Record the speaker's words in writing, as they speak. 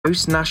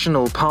Coast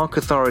National Park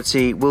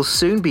Authority will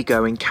soon be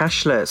going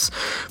cashless.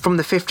 From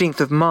the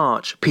 15th of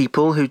March,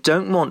 people who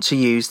don't want to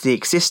use the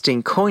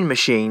existing coin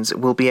machines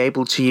will be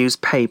able to use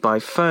Pay by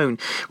Phone,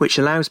 which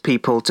allows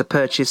people to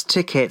purchase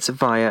tickets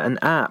via an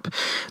app.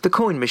 The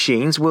coin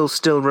machines will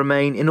still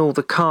remain in all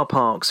the car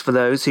parks for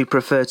those who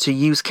prefer to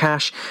use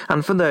cash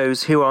and for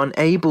those who are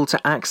unable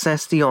to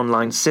access the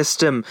online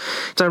system.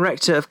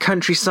 Director of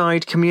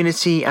Countryside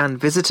Community and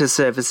Visitor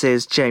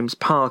Services James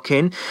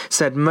Parkin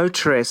said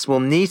motorists will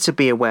need to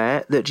be aware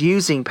that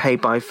using Pay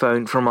by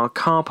Phone from our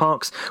car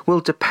parks will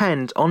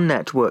depend on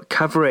network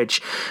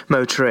coverage.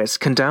 Motorists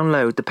can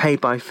download the Pay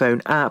by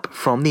Phone app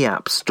from the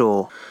App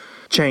Store.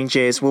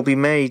 Changes will be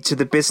made to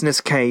the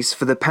business case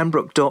for the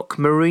Pembroke Dock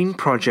Marine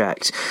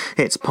project.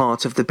 It's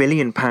part of the £1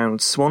 billion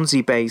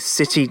Swansea-based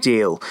City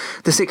deal.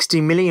 The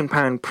 £60 million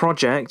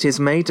project is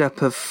made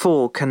up of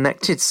 4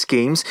 connected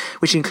schemes,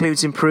 which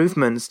includes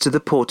improvements to the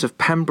Port of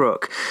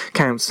Pembroke.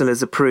 Council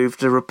has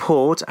approved a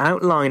report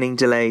outlining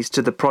delays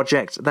to the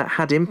project that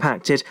had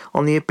impacted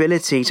on the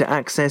ability to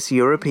access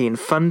European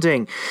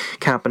funding.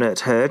 Cabinet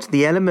heard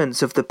the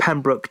elements of the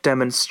Pembroke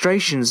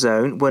demonstration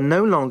zone were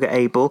no longer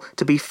able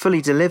to be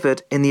fully delivered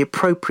in the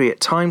appropriate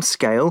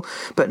timescale,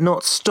 but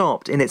not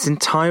stopped in its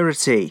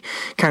entirety.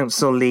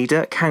 Council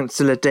leader,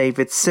 Councillor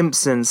David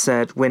Simpson,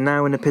 said, "We're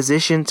now in a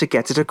position to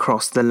get it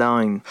across the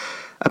line."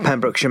 A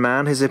Pembrokeshire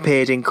man has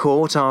appeared in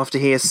court after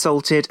he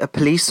assaulted a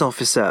police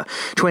officer.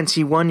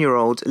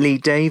 21-year-old Lee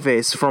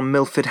Davis from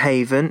Milford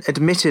Haven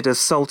admitted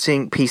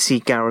assaulting PC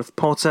Gareth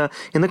Potter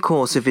in the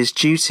course of his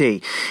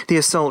duty. The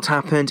assault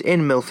happened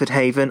in Milford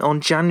Haven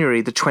on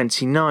January the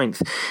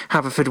 29th.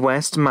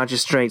 Haverfordwest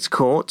Magistrates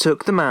Court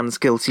took the man's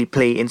guilty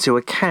plea into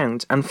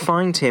account and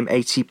fined him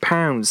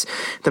 £80.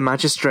 The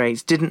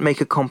magistrates didn't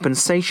make a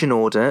compensation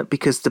order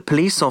because the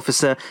police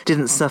officer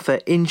didn't suffer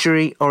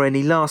injury or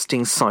any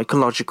lasting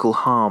psychological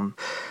harm.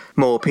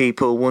 More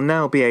people will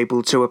now be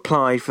able to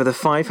apply for the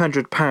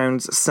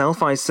 £500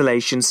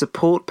 self-isolation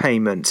support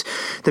payment.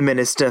 The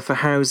Minister for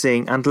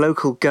Housing and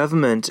Local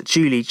Government,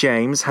 Julie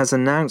James, has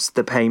announced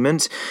the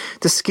payment.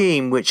 The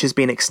scheme, which has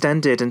been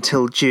extended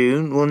until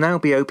June, will now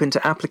be open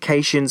to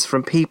applications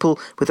from people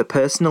with a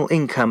personal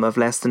income of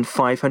less than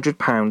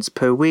 £500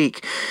 per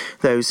week.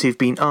 Those who've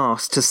been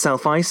asked to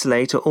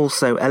self-isolate are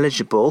also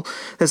eligible.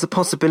 There's a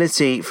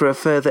possibility for a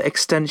further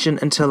extension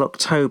until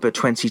October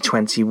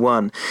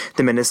 2021.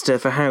 The Minister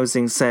for Housing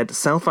said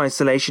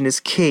self-isolation is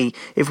key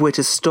if we're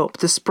to stop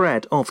the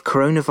spread of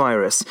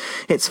coronavirus.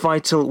 It's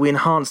vital we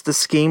enhance the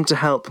scheme to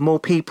help more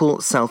people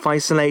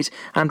self-isolate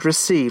and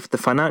receive the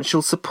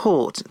financial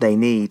support they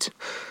need.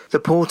 The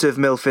Port of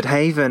Milford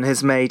Haven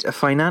has made a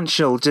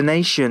financial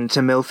donation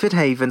to Milford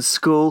Haven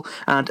School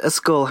and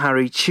Ysgol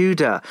Harry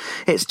Tudor.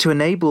 It's to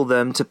enable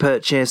them to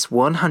purchase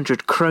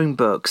 100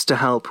 Chromebooks to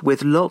help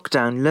with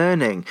lockdown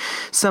learning.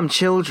 Some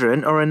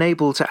children are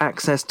unable to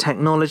access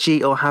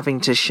technology or having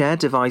to share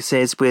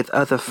devices with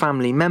other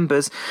family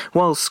members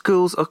while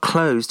schools are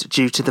closed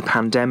due to the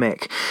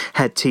pandemic.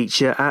 Head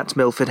teacher at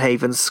Milford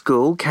Haven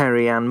School,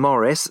 Kerry-Ann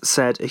Morris,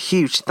 said a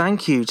huge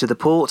thank you to the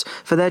Port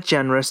for their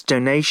generous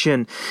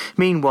donation.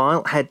 Meanwhile,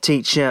 head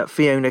teacher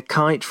Fiona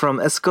Kite from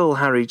Ysgol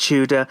Harry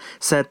Tudor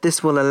said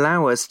this will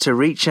allow us to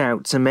reach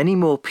out to many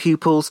more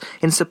pupils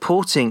in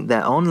supporting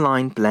their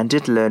online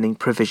blended learning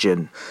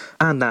provision.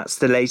 And that's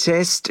the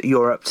latest.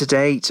 You're up to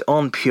date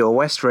on Pure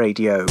West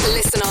Radio.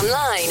 Listen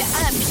online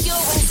at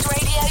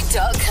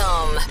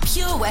purewestradio.com.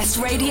 Pure West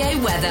Radio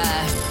weather.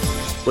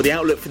 Well, the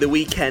outlook for the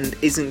weekend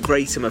isn't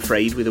great, I'm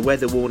afraid, with a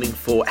weather warning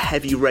for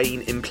heavy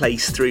rain in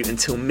place through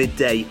until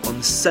midday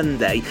on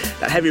Sunday.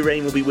 That heavy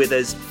rain will be with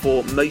us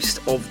for most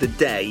of the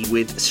day,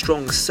 with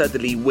strong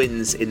southerly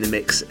winds in the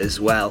mix as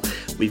well.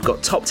 We've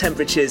got top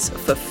temperatures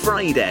for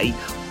Friday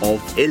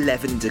of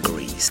 11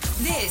 degrees.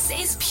 This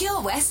is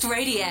Pure West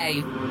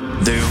Radio.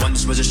 There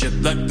once was a ship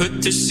that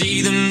put to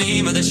sea. The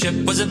name of the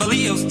ship was a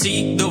Billy of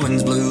Tea. The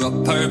winds blew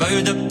up her bow,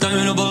 up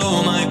down, oh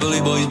below my bully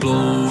boys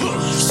blow.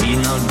 She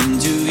had not been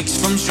 2 weeks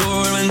from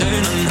shore when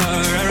down on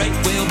her a right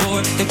whale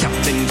bore. The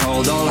captain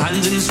called all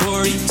hands and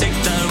swore he'd take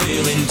that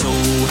whale in tow.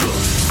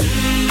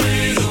 Soon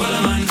may the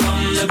wellerman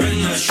come to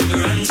bring us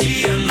sugar and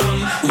tea and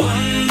rum.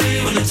 One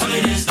day when the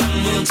tide is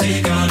done, we'll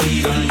take our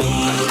leave and go.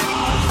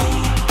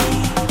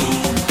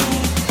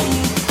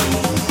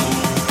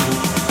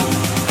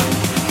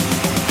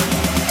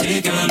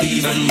 Take our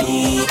leave and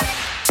go.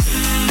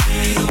 Soon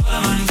may the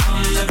wellerman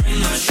come to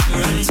bring us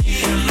sugar and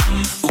tea and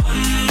rum.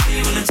 One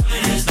day when the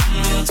tide is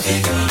done, we'll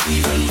take our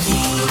leave and go.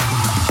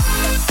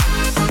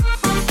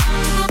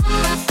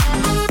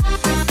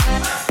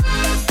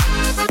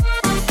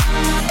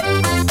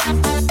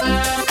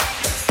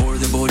 Before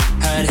the boat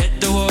had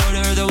hit the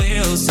water, the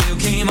whale sail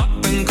came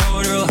up and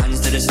caught her. Hands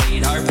to the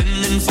side,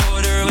 harping and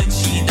fought her when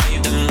she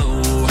dived down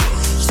low.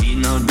 She'd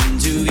not been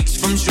 2 weeks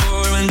from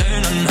shore when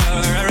down on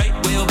her a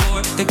right whale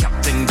bore. The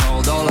captain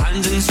called all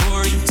hands and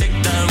swore he'd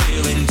take that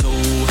whale in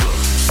tow.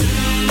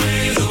 Soon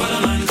may the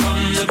wellerman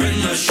come to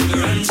bring us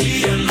sugar and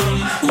tea and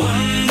rum.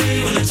 One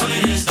day when the tide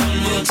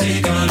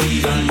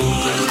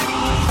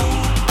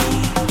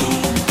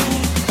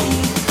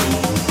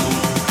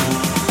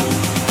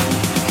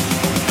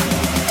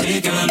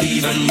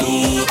even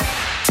more.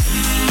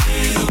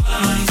 Someday the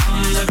weatherman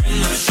comes, I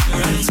bring her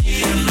sugar and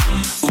tea and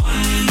rum.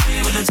 One day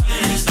when the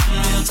time is done,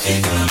 we'll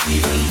take her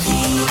even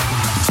more.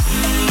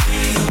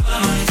 Someday the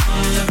weatherman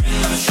comes, I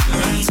bring her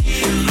sugar and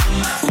tea and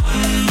rum.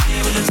 One day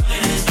when the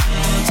time is done,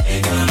 we'll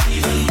take her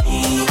even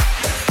more.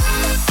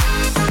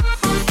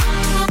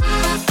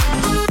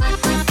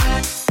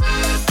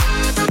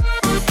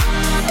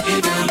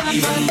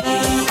 Even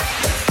more.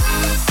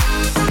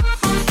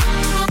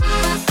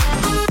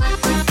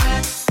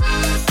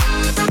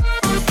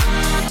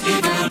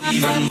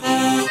 Even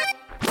more.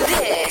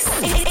 This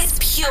is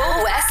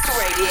Pure West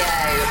Radio.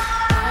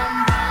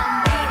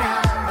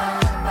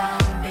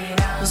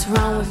 What's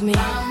wrong with me?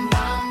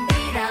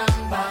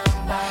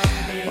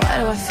 Why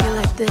do I feel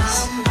like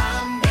this?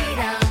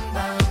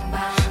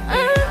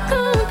 I'm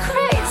going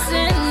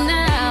crazy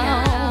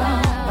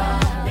now.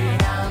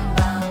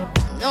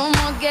 No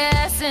more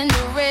gas in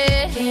the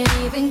red. Can't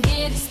even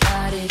get it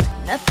started.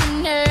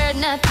 Nothing heard,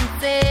 nothing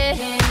said.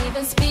 Can't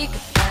even speak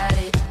about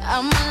it.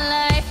 I'm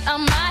alive,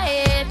 I'm my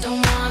head.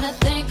 Don't wanna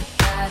think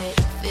about it.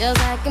 Feels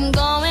like I'm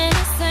going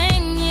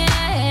insane,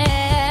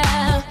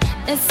 yeah.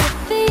 It's a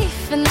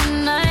thief in the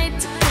night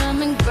to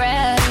come and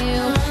grab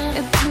you.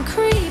 It can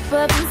creep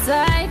up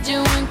inside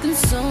you and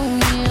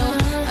consume you.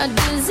 A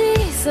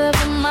disease of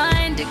the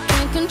mind, it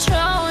can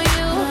control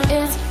you.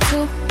 It's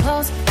too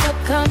close for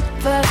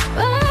comfort.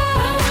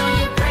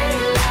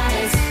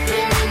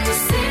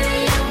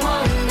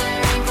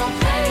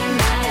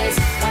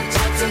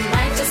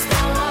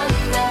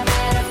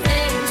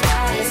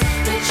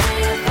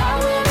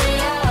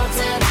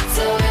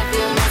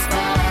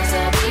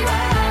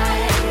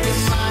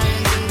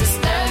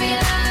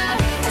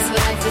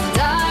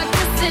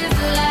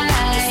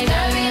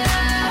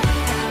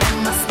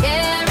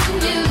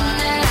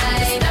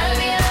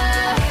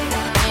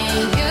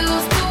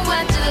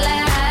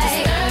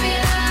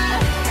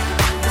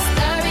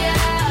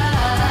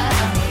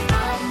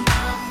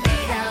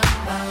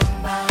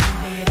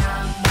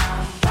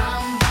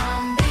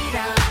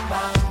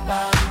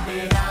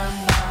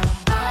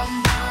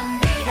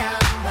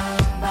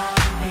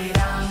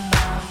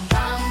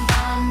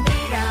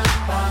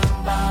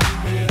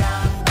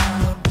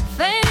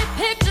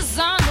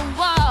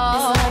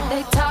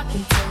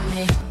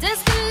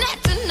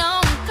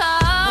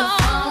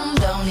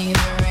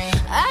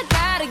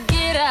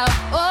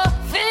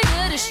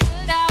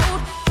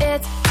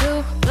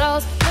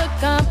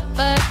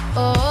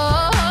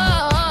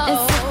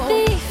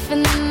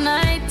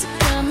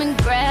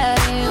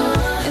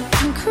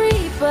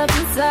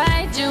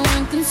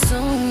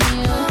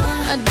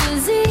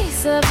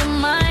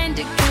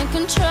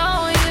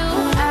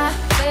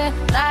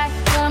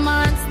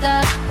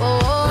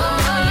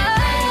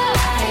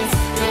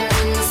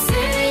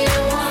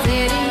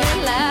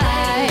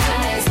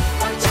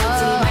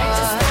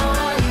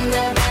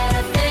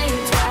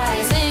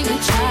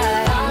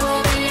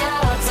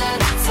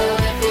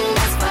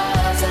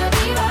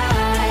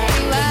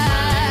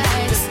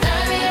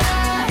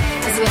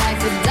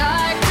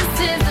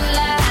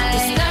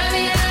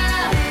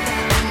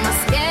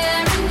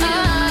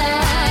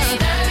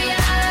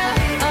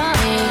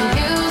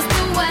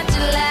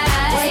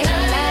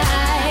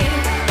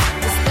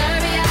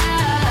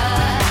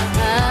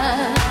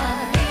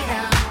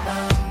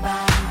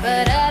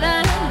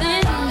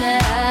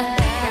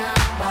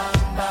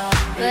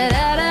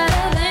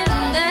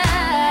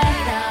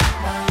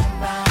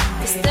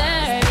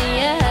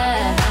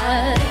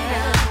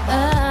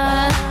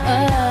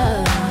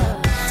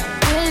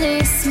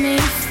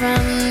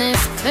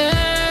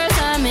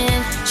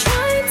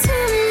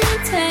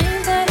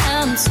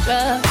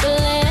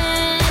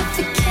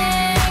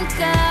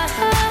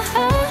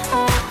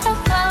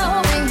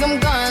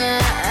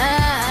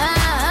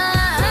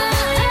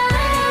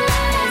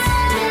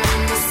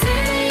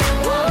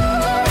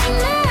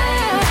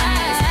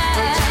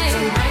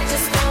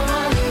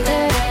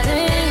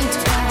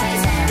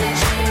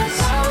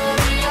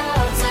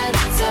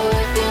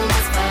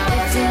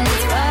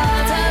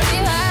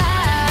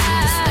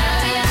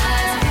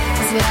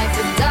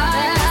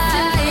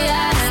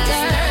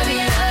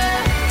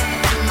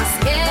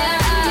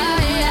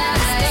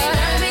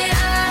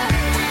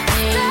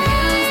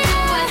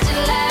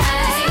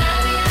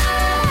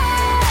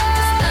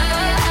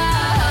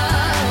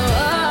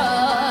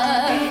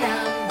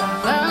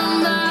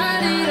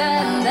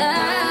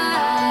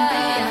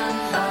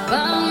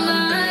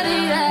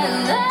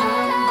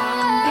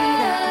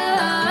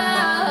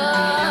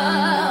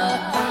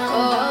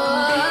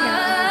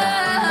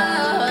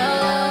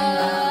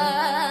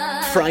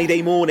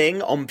 Friday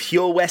morning on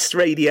Pure West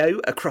Radio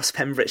across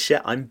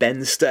Pembrokeshire. I'm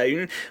Ben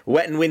Stone.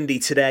 Wet and windy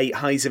today,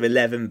 highs of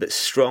 11, but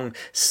strong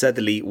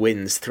southerly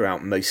winds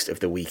throughout most of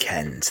the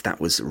weekend. That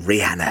was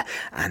Rihanna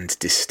and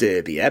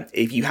Disturbia.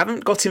 If you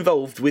haven't got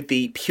involved with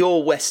the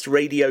Pure West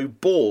Radio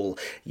Ball,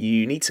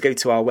 you need to go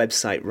to our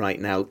website right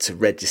now to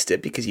register,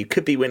 because you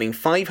could be winning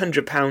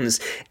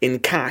 £500 in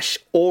cash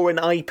or an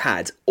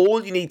iPad.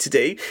 All you need to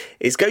do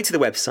is go to the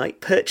website,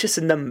 purchase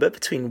a number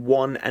between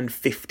 1 and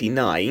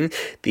 59.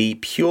 The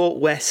Pure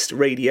West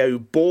Radio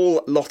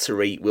Ball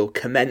Lottery will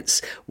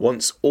commence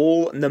once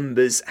all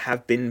numbers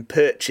have been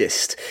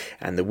purchased,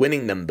 and the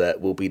winning number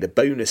will be the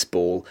bonus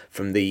ball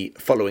from the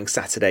following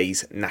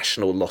Saturday's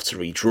National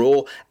Lottery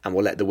draw, and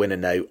we'll let the winner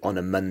know on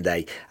a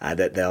Monday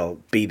that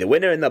they'll be the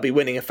winner and they'll be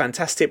winning a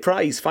fantastic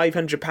prize,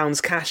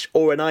 £500 cash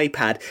or an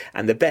iPad.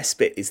 And the best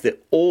bit is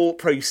that all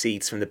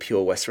proceeds from the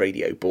Pure West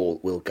Radio Ball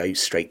will go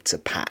straight to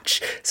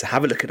Patch. So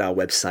have a look at our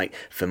website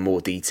for more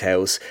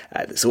details.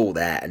 It's all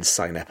there, and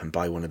sign up and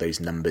buy one of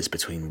those numbers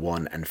between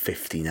 1 and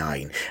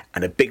 59.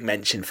 And a big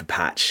mention for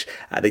Patch.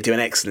 They do an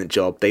excellent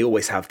job. They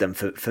always have done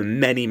for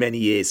many, many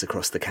years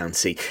across the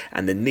county,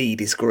 and the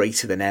need is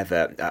greater than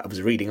ever. I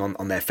was reading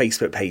on their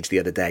Facebook page the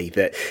other day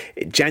that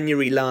in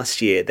January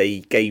last year they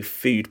gave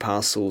food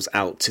parcels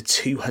out to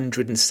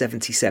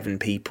 277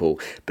 people,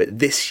 but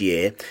this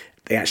year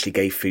they actually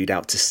gave food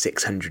out to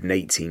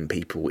 618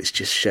 people, which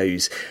just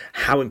shows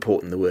how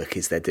important the work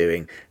is they're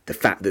doing, the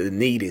fact that the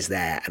need is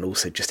there, and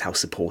also just how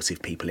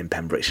supportive people in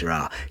Pembrokeshire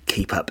are.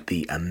 Keep up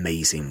the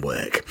amazing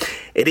work.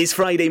 It is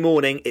Friday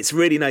morning. It's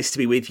really nice to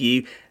be with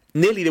you.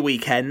 Nearly the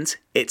weekend.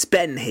 It's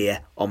Ben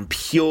here on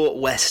Pure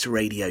West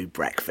Radio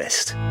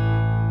Breakfast.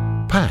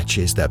 Patch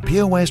is the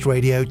Pure West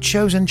Radio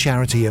chosen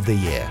charity of the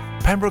year.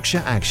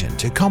 Pembrokeshire Action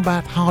to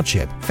Combat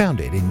Hardship,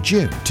 founded in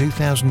June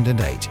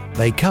 2008.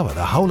 They cover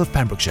the whole of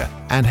Pembrokeshire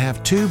and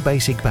have 2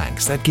 basic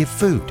banks that give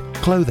food,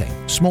 clothing,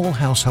 small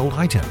household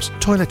items,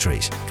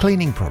 toiletries,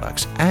 cleaning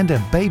products, and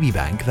a baby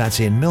bank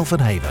that's in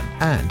Milford Haven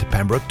and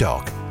Pembroke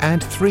Dock,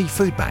 and 3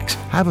 food banks,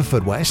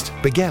 Haverfordwest,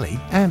 Begelly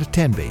and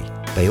Tenby.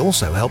 They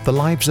also help the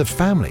lives of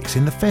families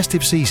in the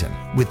festive season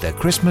with their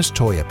Christmas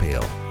toy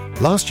appeal.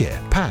 Last year,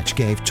 Patch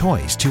gave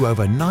toys to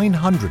over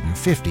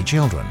 950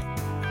 children.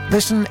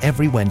 Listen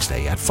every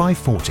Wednesday at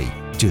 5:40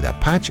 to the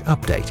Patch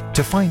Update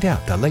to find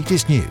out the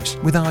latest news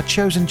with our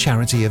chosen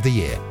charity of the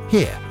year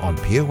here on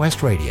Pure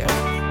West Radio.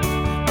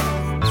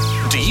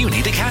 Do you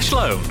need a cash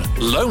loan?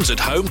 Loans at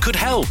Home could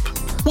help.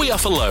 We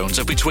offer loans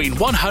of between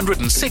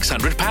 £100 and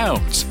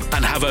 £600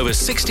 and have over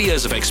 60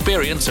 years of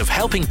experience of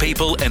helping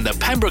people in the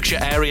Pembrokeshire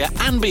area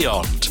and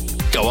beyond.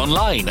 Go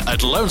online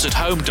at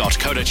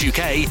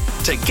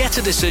loansathome.co.uk to get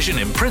a decision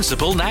in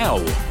principle now.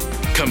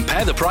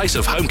 Compare the price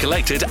of home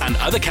collected and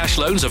other cash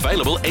loans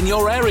available in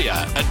your area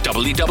at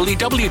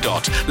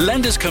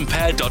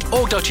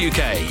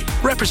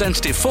www.lenderscompare.org.uk.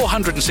 Representative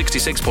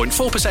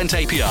 466.4%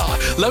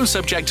 APR. Loan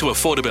subject to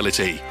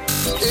affordability.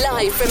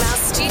 Live from our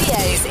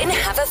studios in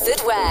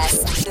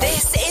Haverfordwest,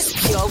 this is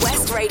Pure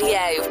West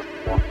Radio.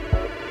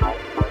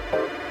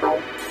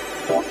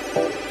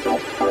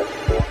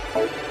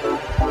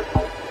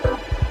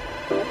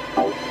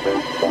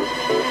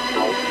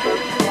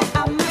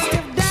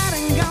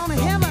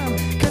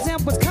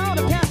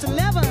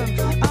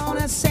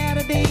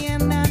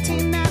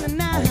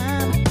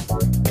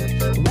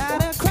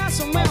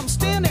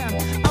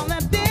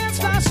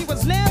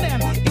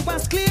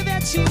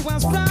 She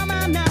was from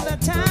another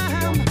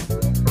time,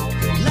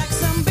 like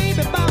some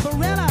baby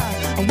Barbarella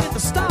with the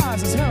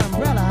stars as her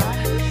umbrella.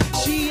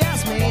 She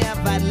asked me if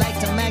I'd like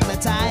to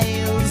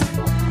magnetize.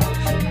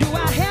 Do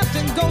I have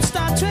to go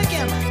start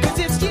tricking? Cause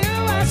it's you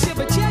I should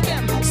be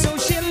checking. So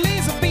she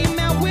laser beam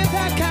out with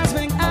her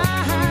cosmic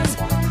eyes.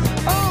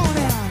 Oh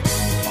now,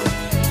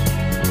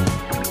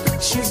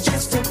 she's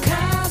just a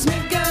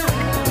cosmic girl.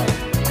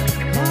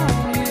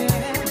 Oh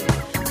yeah,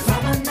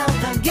 from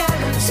another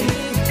galaxy.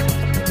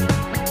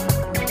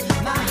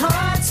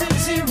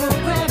 Zero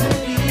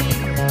gravity.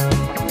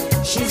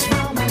 She's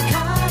from a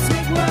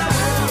cosmic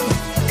world.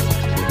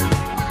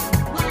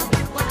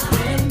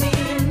 Bring me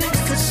in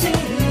ecstasy.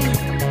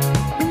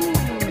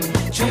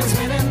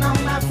 Transmitting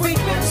on my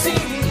frequency.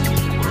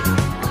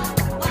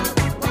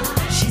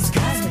 She's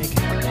cosmic.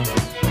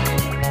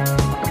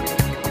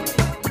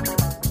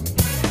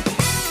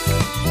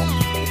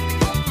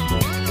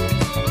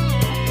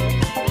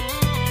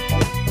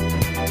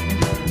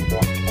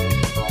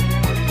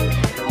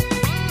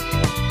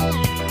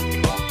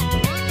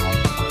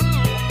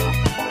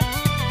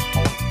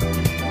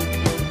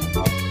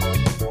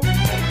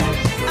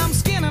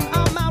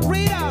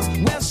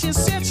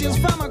 She's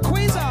from a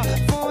quasar,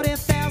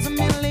 40,000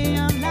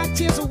 million light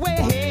years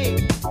away.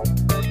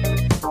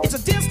 It's a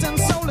distant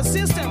solar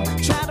system.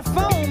 Try to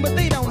phone, but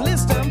they don't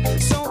list them.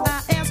 So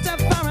I asked her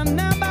for a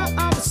number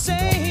all the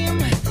same.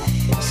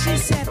 She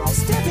said,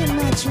 step in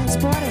my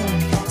transporter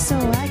so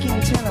I can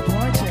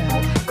teleport you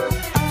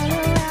all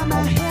around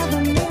my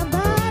heavenly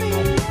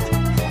body.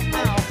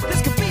 Now,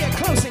 this could be a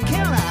close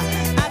encounter.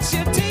 I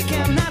should take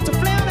him not to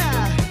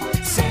flounder.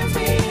 Sends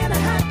me in a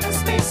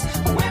hyperspace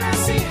when I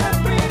see her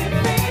pretty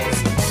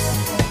face.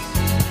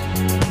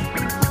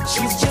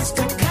 She's just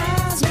a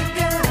cosmic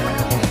girl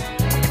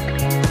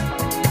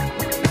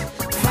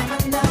from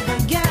another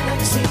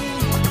galaxy.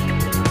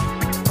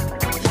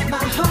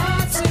 My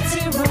heart's in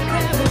zero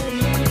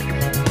gravity.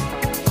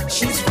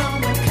 She's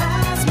from a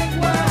cosmic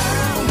world.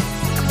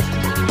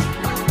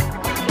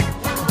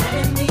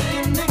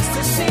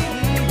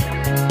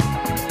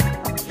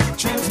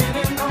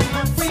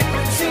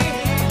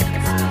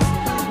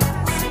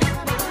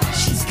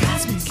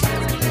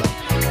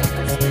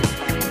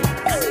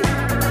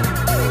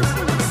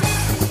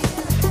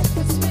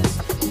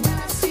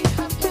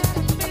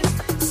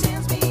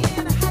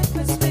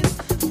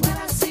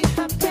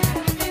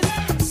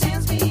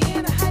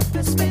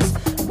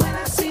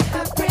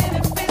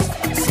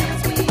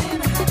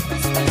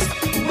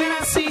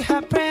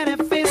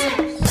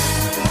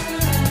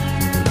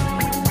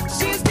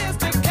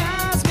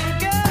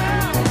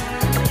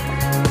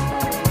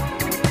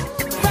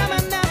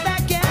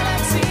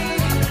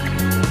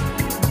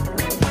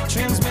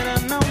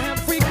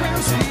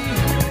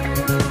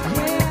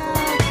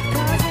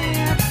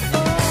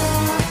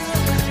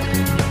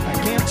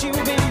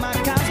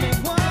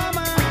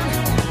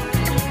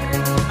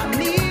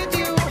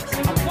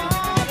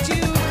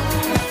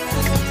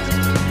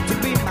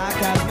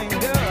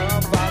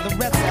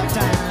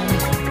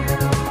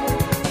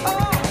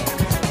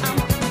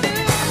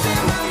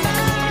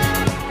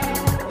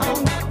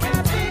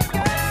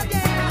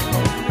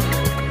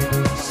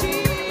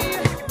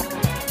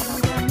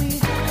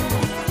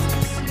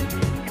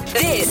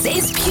 This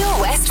is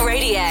Pure West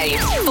Radio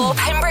for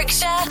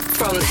Pembrokeshire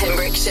from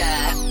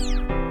Pembrokeshire.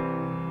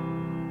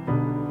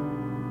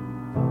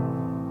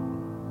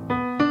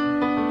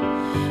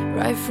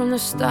 Right from the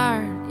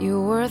start,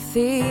 you were a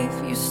thief,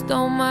 you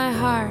stole my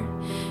heart,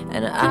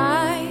 and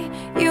I,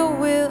 your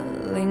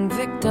willing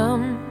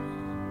victim.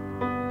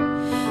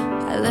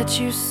 I let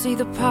you see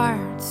the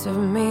parts of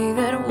me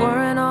that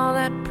weren't all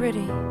that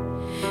pretty,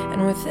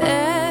 and with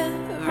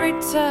every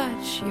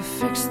touch you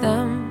fixed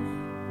them.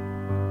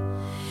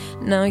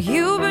 Now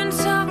you've been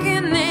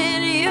talking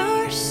in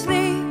your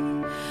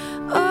sleep,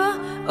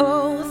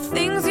 oh,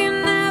 things you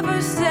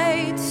never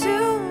say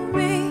to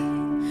me.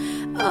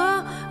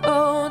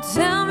 Oh,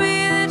 tell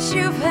me that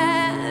you've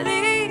had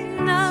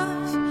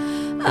enough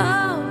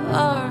of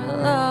our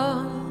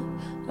love,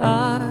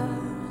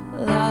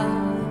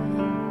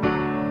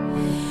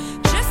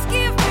 Just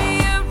give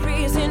me a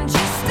reason,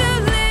 just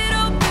a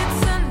little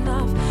bit's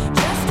enough.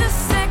 Just a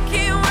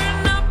second,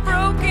 we're not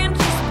broken,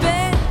 just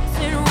bends,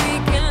 and we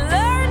can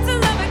learn to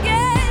love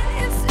again.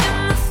 It's in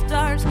the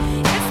stars,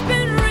 it's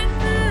been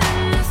written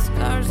in the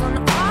scars on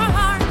our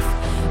hearts.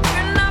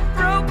 We're not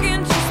broken,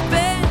 just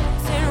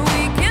bends, and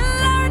we can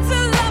learn to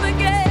love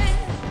again.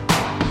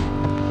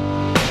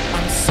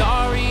 I'm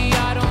sorry,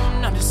 I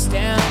don't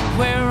understand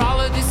where all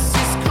of this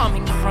is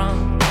coming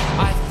from.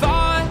 I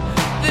thought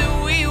that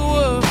we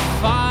were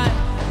fine.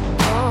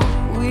 Oh,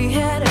 we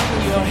had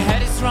everything. Your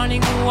head is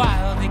running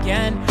wild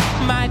again.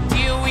 My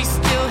dear, we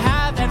still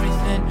have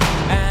everything,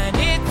 and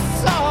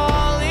it's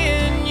all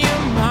in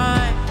your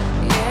mind.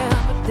 Yeah,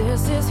 but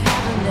this is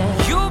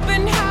happening. You've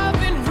been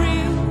having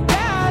real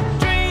bad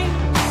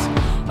dreams.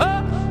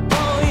 Oh,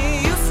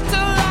 you used to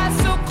lie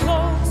so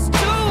close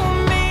to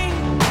me.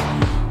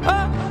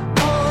 Oh,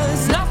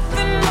 there's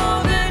nothing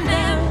more than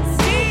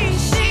empty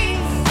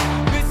sheets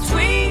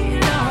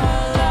between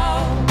our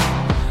love.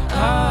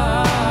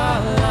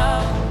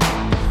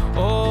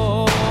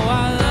 Oh,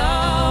 our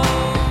love.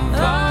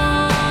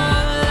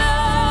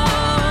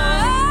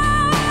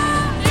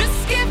 Just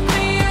give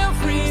me a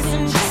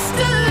reason, just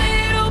a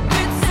little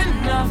bit's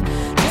enough.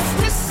 Just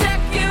a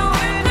second,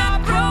 we're not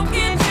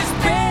broken, just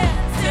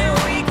bends, and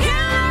we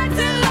can learn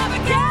to love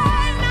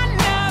again. I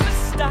never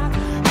stop,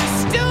 you're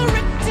still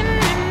written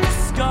in the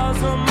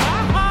scars on my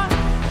heart.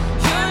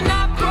 You're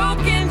not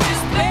broken,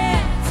 just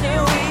bends,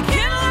 and we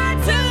can learn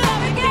to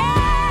love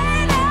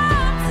again.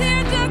 I'm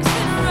tear ducts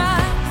and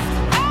rocks,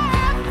 I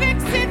fix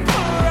it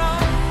for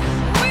us.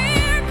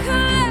 We're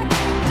collecting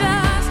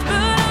dust,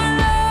 but our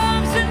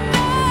love's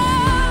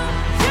enough.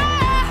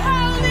 You're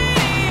holding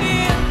it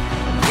in,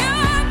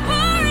 you're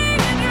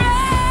pouring it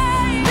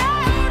right. No,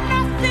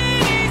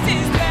 nothing is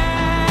as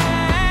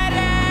bad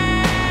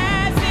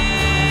as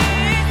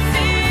it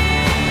seems.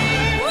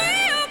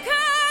 We'll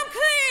come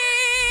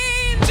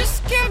clean. Just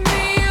give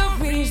me a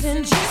reason,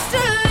 just a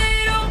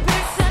little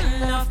bit's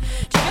enough.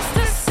 Just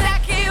a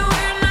second,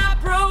 we're not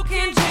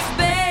broken, just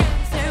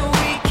bends, and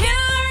we can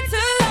learn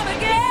to love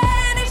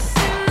again. It's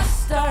in the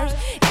stars,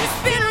 it's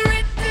been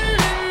written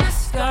in the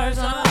scars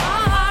on our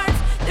hearts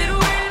that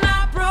we're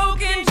not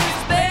broken,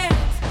 just bends,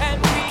 and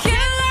we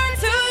can learn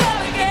to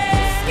love again.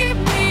 Just give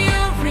me a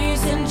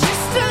reason,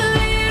 just a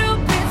little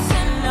bit's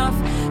enough.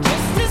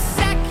 Just a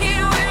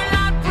second, we're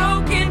not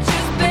broken,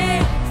 just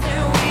bends,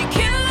 and we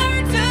can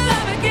learn to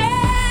love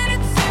again.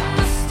 It's in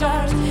the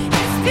stars,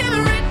 it's been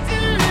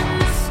written in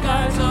the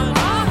scars on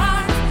our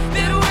hearts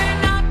that we're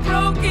not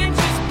broken,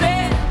 just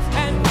bends,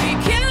 and we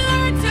can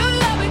learn to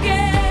love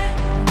again.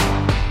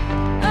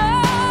 Oh,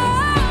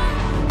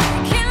 we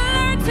can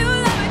learn to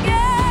love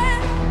again.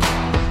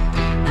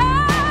 Oh,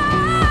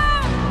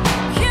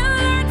 we can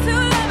learn to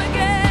love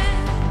again.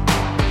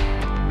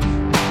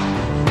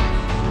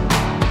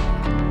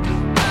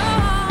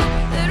 Oh,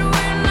 that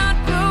we're not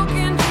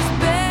broken, just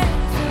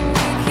bends, and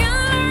we can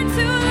learn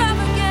to love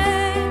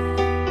again.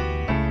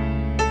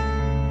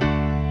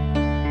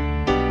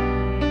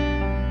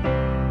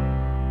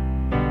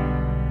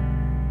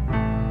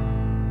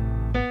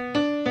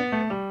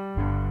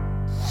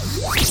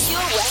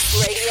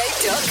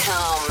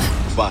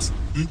 PureWestRadio.com. Boss,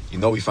 you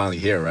know we finally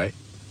here, right?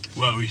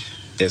 Well, we.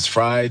 It's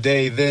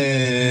Friday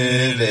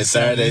then, it's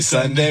Saturday,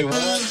 Sunday.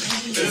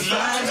 It's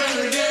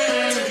Friday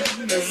again.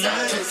 It's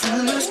Saturday,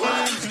 Sunday.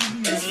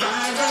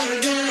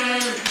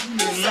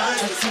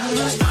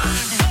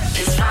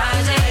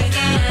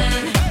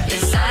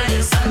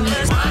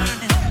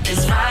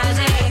 It's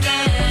Friday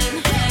again.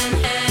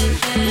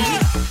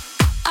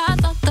 I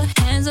thought the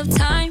hands of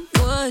time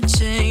would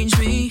change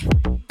me,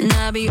 and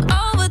I'd be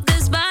over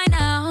this by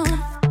now.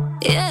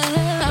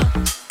 Yeah,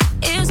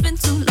 it's been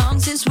too long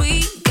since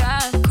we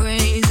got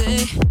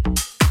crazy.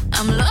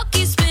 I'm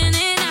lucky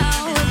spinning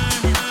out.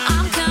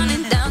 I'm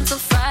counting down till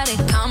Friday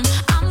come.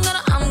 I'm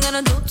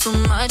gonna do too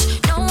much.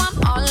 No, I'm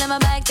all in my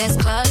bag, that's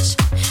clutch.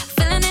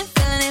 Feeling it,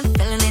 feeling it,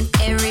 feeling it.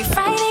 Every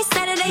Friday,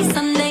 Saturday,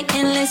 Sunday,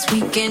 endless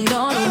weekend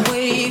on a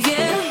wave,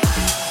 yeah.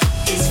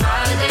 It's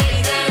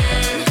Friday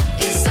then.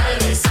 It's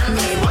Saturday,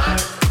 Sunday.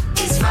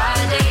 It's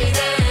Friday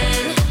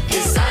then.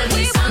 It's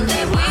Saturday,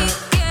 Sunday.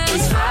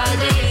 It's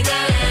Friday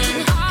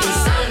then. It's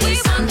Saturday,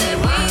 Sunday.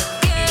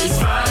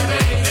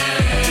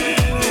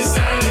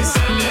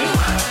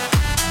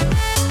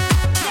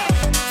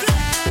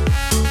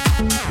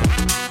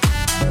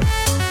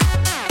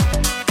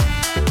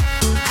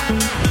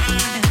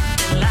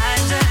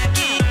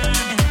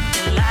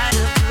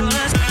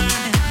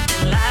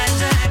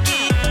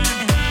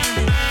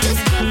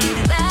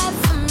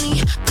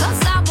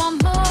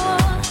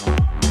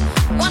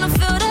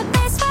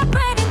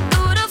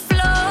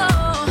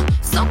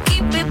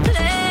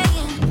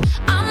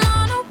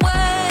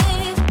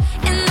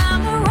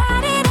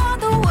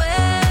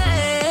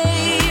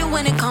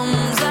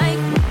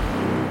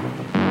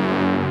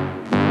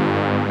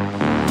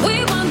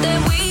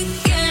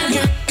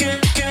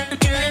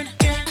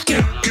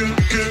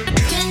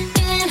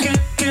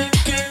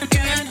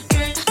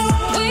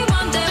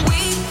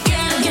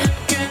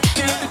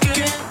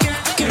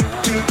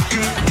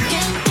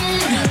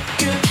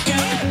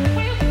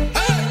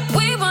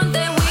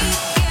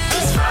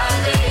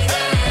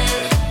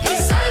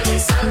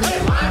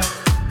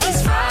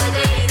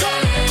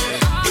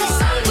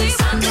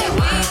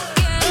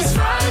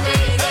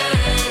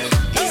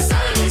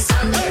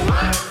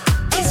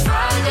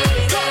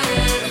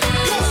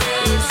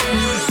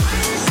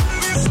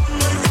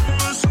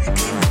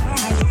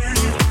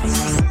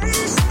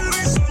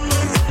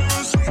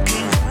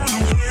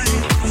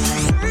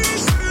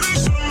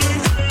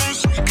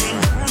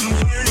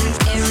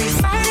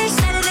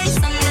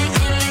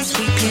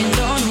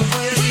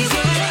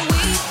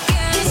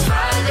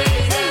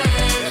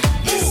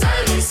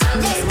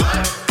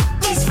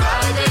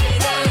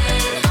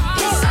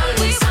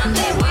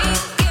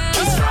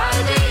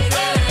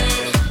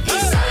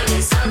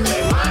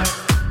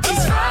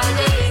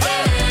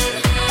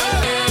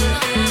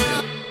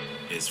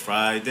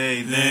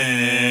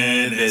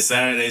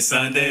 Saturday,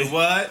 Sunday,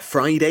 what?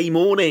 Friday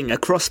morning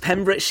across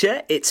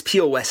Pembrokeshire. It's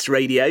Pure West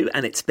Radio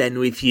and it's Ben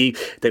with you.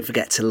 Don't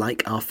forget to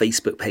like our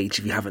Facebook page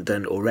if you haven't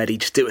done it already.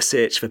 Just do a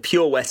search for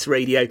Pure West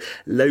Radio.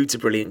 Loads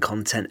of brilliant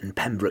content and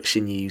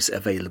Pembrokeshire news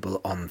available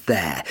on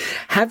there.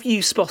 Have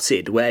you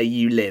spotted where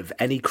you live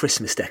any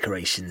Christmas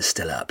decorations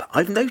still up?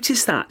 I've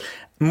noticed that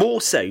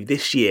more so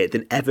this year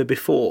than ever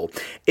before.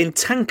 In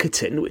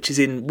Tankerton, which is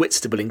in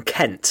Whitstable in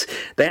Kent,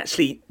 they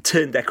actually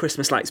turned their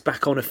Christmas lights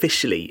back on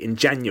officially in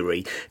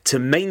January to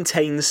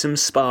maintain some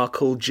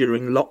sparkle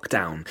during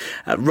lockdown.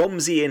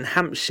 Romsey in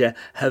Hampshire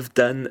have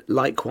done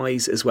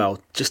likewise as well,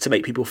 just to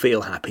make people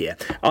feel happier.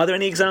 Are there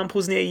any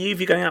examples near you? If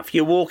you're going out for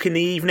your walk in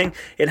the evening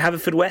in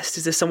Haverfordwest,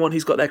 is there someone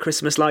who's got their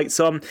Christmas lights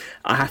on?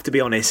 I have to be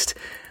honest,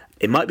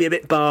 it might be a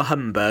bit bar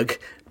humbug,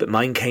 but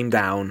mine came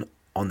down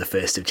on the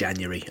 1st of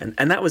January.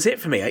 And that was it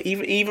for me.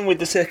 Even with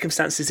the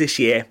circumstances this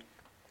year,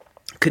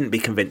 couldn't be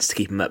convinced to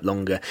keep them up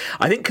longer.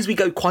 I think because we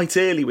go quite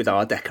early with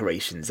our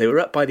decorations. They were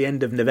up by the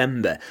end of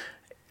November.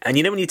 And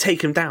you know when you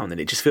take them down,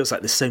 and it just feels like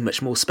there's so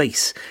much more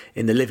space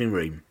in the living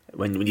room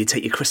when you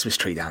take your Christmas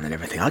tree down and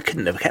everything. I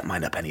couldn't have kept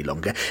mine up any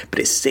longer. But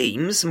it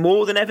seems,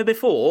 more than ever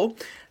before,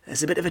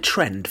 there's a bit of a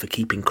trend for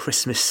keeping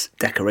Christmas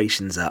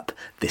decorations up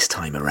this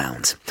time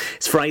around.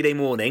 It's Friday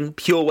morning,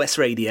 Pure West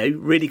Radio.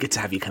 Really good to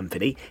have your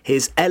company.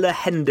 Here's Ella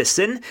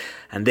Henderson,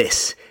 and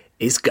this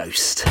is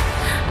Ghost.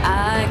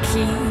 I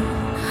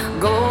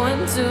keep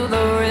going to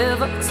the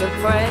river to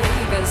pray,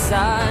 'cause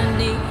I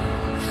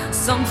need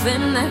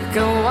something that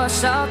can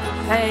wash out the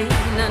pain.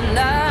 And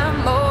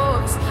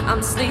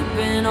I'm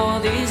sleeping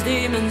all these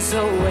demons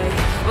away,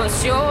 but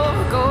your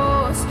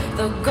ghost,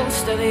 the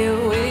ghost of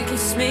you, it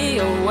keeps me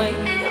awake.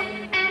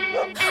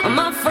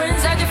 My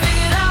friends had you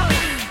figured out,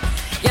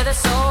 yeah, there's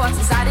so much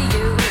inside of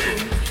you.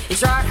 You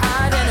tried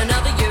hiding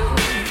another you,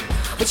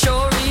 but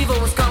your evil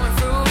was coming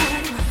through.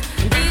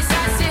 And these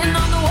guys sitting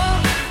on the wall,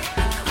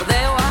 well,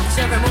 they watch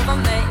every move I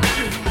make.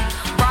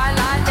 Bright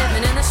light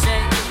living in the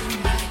shade,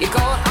 your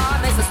cold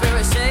heart makes the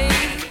spirit shake.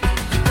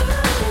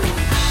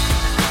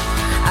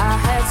 I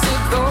had to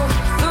go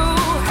through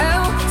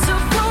hell to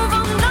prove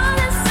I'm not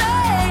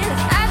insane.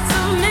 Had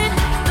to meet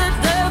the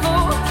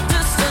devil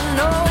just to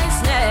know his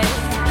name.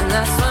 And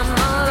that's when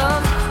my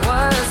love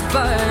was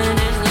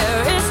burning.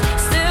 Yeah, it's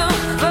still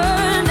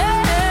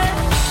burning.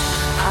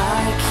 I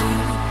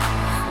keep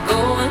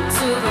going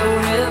to the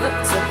river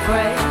to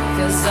pray,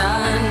 'cause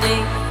I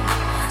need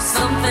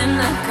something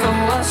that can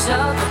wash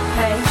out the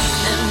pain.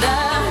 And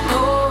I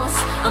know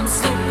I'm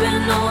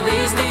sleeping all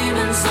these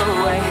demons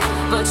away,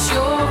 but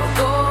your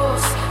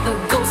ghost, the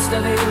ghost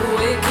of you,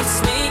 it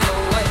keeps me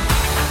away.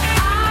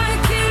 I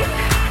keep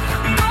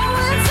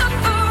going to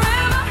the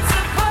river to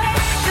pray,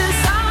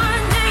 'cause I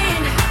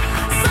need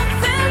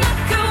something that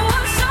can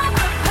wash out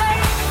the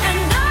pain.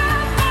 And I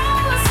know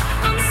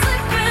I'm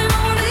sleeping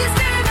all these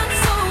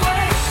demons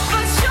away,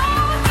 but your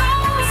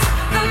ghost,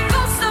 the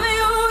ghost of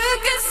you, it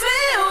keeps me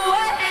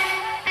away.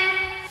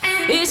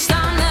 Each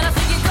time that I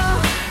think you go,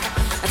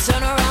 I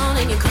turn around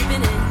and you're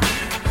creeping in,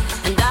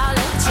 and I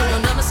let you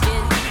under my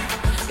skin,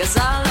 'cause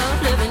I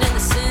love living in the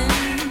sin.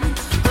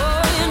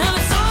 Oh, you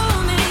never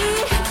told me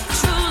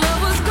true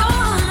love was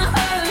gonna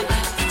hurt,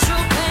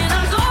 true pain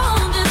I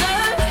don't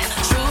deserve,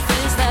 truth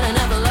is that I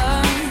never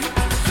learned.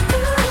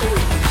 Ooh.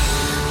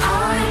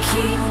 I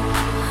keep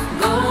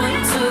going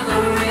to the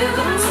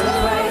river to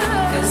pray,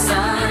 'cause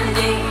I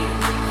need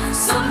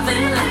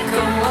something that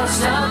can wash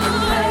out the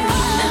pain.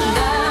 And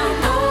I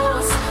know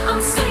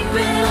I'm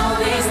sleeping all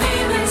these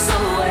demons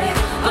away,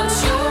 but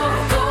your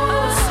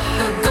ghost,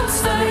 the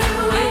ghost of you,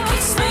 it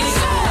keeps me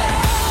away.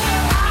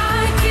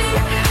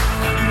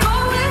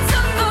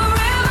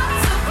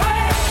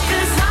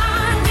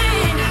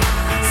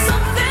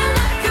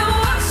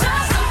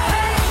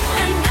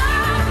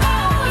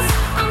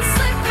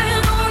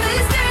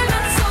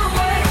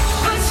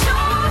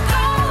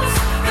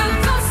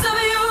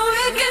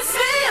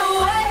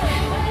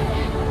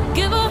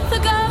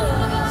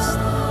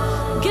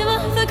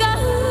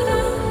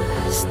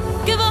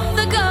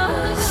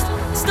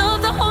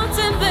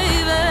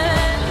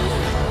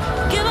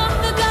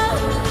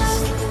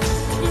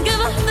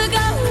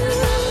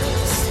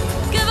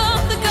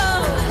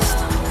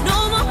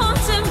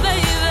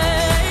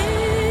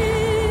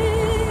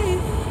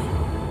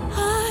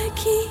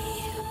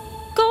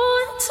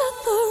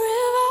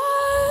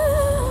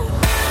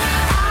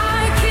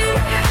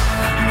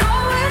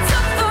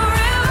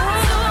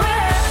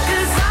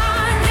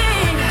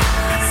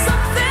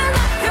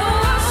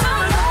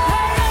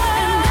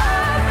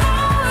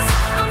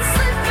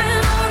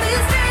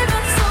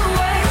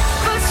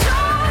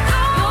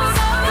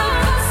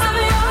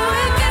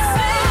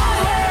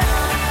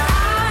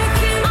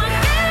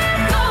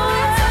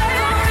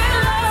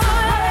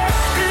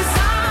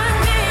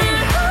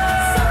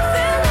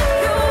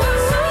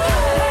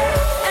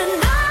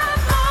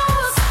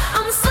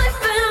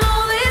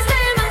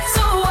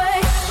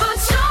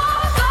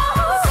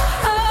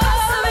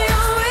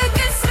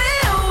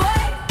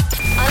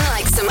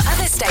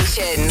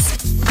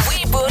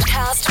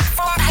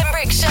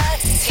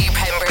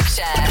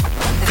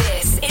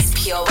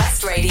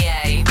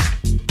 Radio.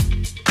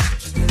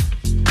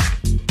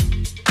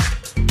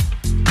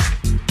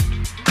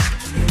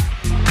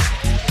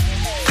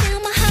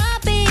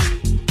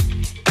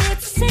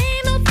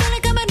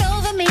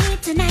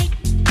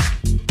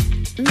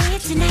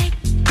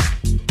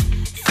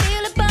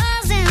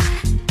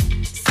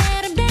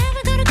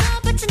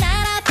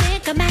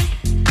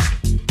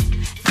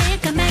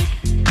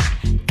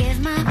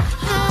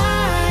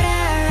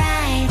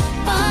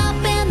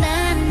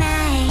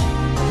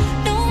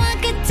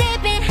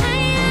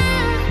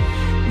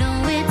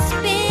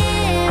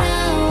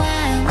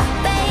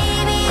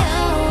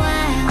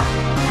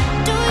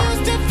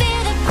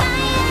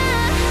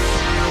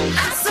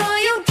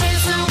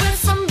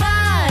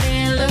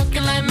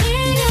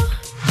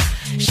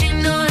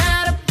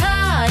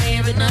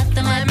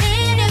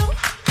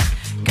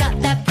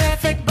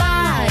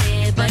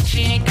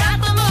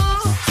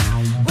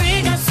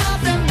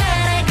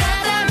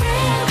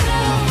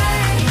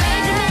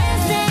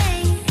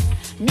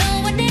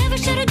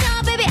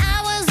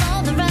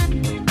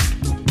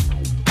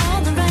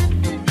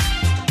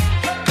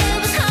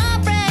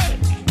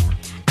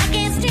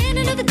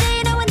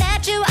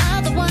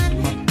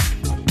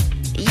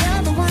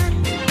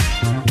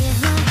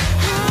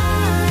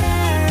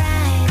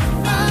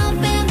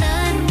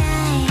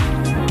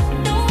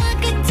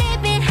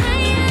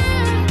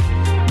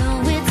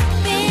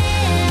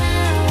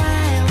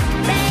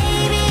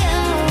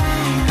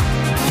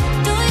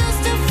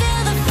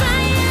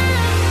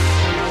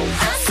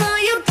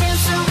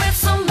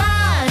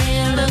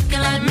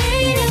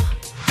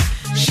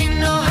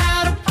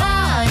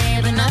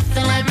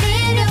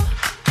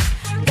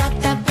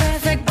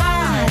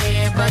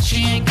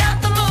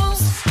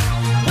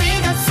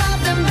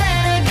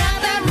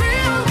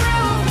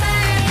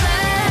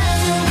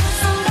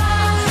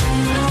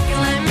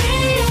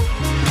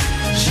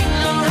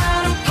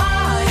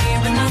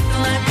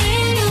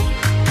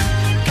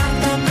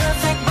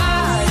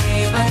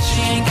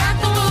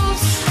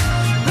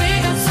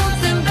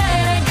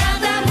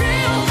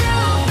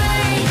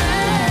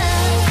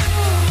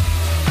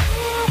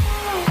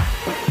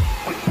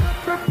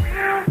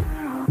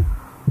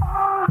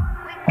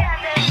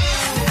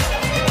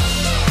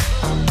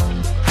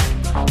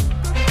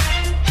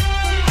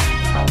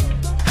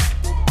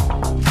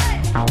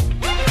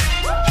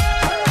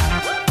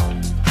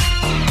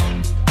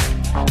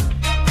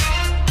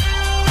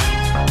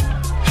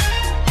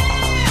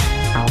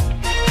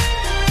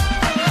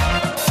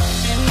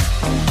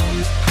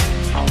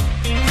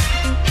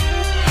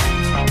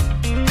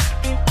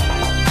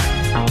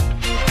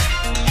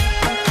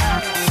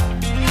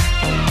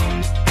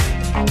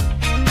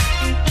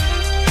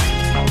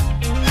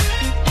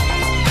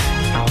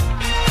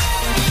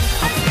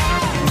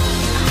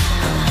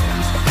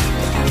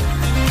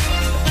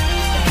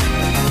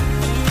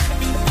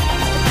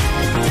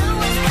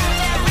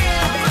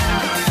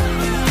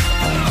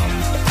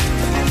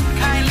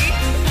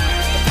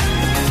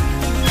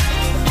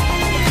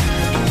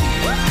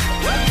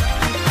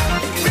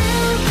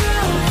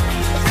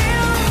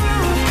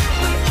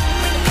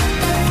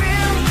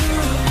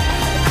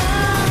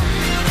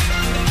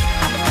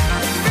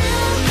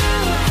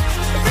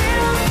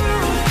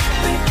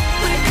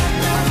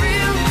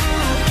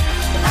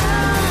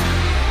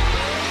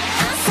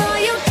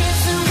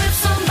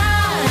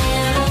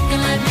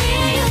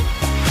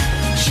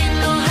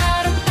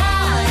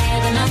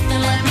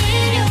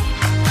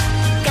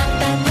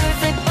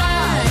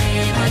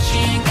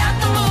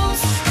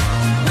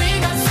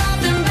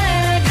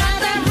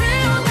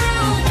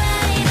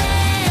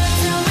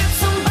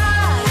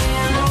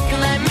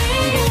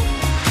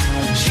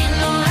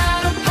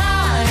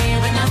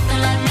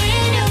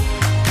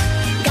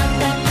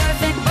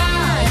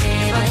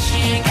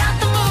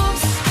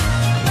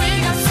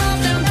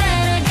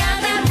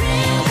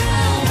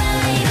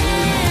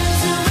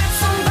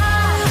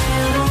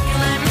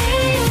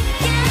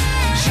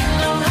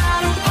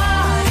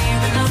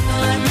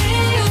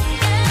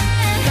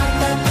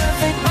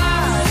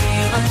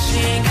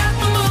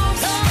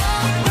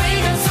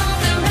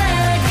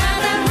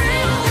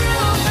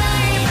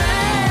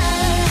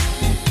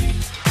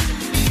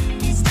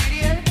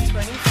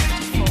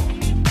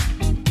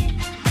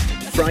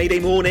 Friday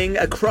morning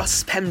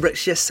across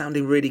Pembrokeshire,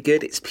 sounding really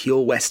good. It's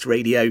Pure West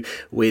Radio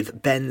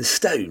with Ben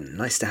Stone.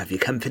 Nice to have your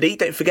company.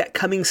 Don't forget,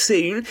 coming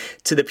soon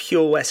to the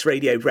Pure West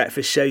Radio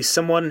Breakfast Show,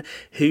 someone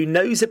who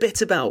knows a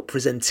bit about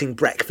presenting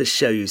breakfast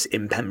shows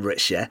in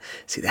Pembrokeshire.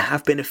 See, there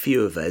have been a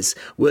few of us.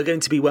 We're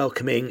going to be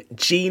welcoming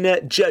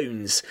Gina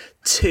Jones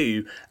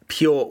to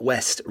Pure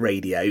West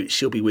Radio.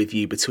 She'll be with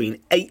you between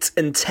 8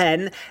 and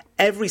 10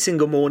 every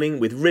single morning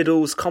with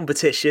riddles,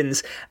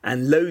 competitions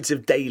and loads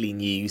of daily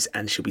news,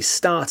 and she'll be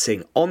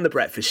starting on the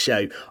breakfast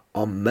show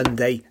on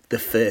Monday the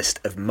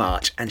 1st of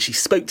March. And she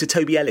spoke to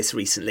Toby Ellis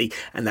recently,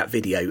 and that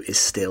video is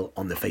still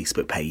on the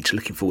Facebook page.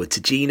 Looking forward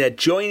to Gina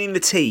joining the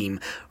team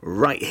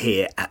right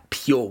here at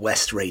Pure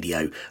West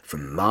Radio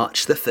from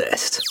March the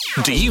 1st.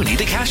 Do you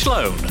need a cash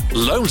loan?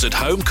 Loans at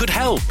Home could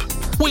help.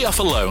 We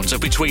offer loans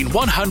of between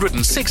 £100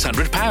 and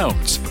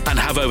 £600 and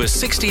have over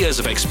 60 years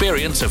of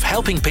experience of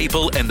helping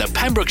people in the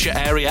Pembrokeshire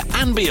area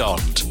and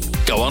beyond.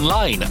 Go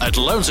online at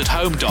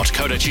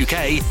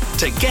loansathome.co.uk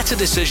to get a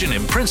decision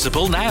in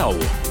principle now.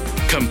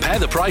 Compare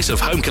the price of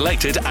home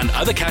collected and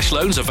other cash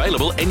loans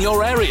available in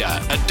your area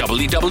at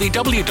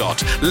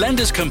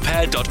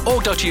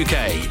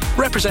www.lenderscompare.org.uk.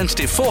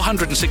 Representative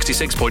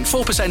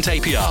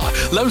 466.4%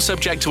 APR. Loan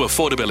subject to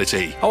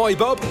affordability. Hi,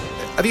 Bob.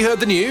 Have you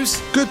heard the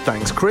news? Good,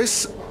 thanks,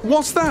 Chris.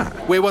 What's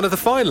that? We're one of the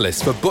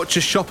finalists for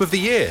Butcher's Shop of the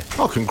Year.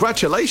 Oh,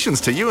 congratulations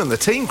to you and the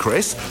team,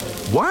 Chris.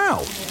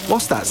 Wow,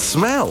 what's that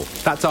smell?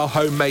 That's our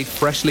homemade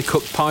freshly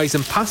cooked pies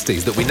and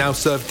pasties that we now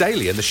serve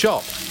daily in the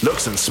shop.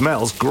 Looks and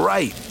smells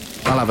great.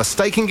 I'll have a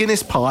steak and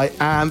Guinness pie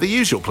and the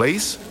usual,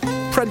 please.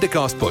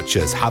 Prendergast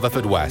Butchers,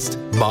 Haverfordwest.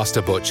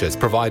 Master Butchers,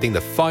 providing the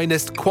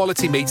finest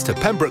quality meats to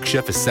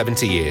Pembrokeshire for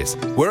 70 years.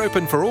 We're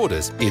open for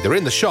orders, either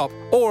in the shop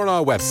or on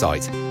our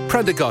website,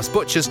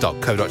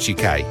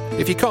 prendergastbutchers.co.uk.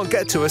 If you can't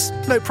get to us,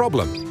 no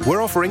problem.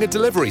 We're offering a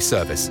delivery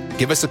service.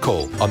 Give us a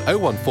call on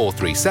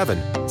 01437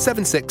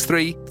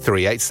 763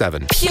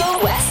 387.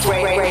 Pure West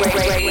Radio.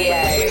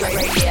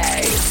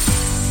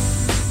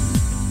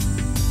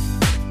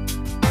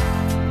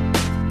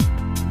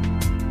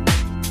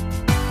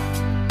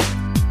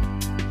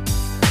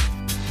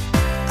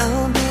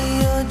 I'll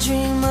be your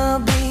dream, I'll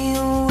be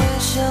your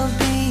wish, I'll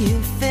be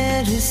your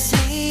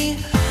fantasy.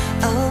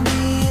 I'll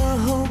be your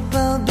hope,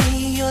 I'll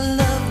be your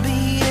love,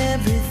 be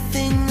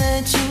everything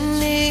that you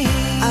need.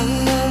 I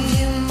love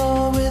you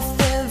more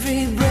with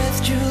every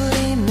breath,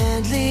 truly,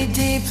 madly,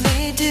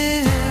 deeply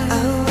do.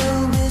 I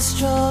will be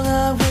strong,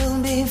 I will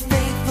be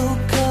faithful,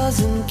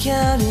 'cause I'm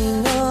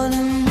counting on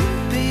a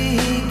new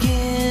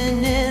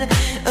beginning,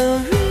 a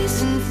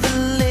reason for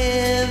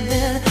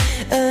living,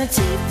 a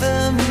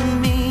deeper meaning.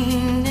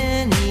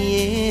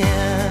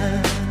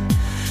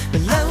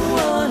 But I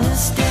wanna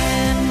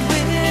stand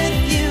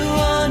with you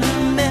on a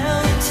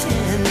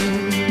mountain.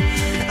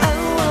 I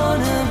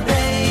wanna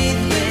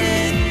bathe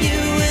with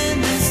you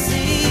in the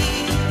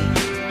sea.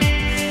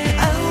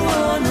 I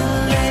wanna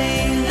lay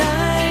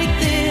like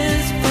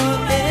this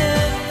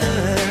forever,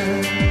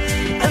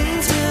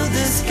 until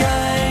the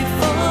sky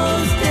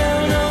falls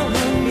down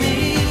over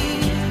me.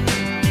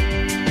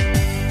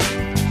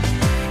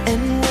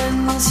 And when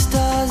the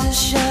stars are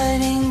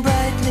shining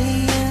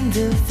brightly in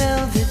the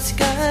velvet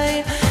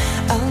sky,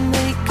 I'll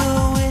make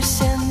a wish,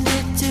 send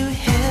it to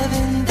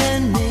heaven,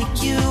 then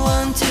make you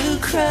want to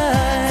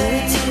cry.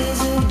 The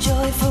tears of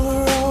joy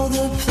for all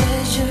the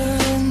pleasure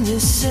and the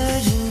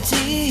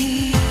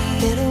certainty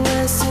that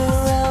we're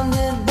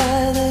surrounded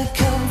by the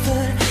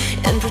comfort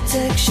and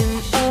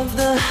protection of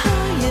the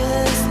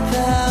highest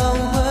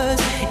powers.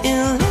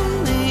 In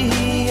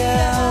lonely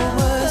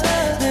hours,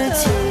 the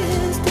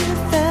tears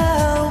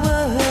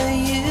devour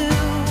you.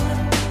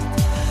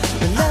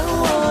 And I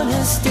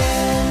wanna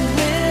stand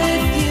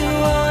with you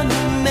on a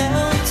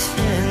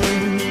mountain.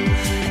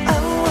 I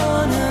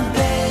wanna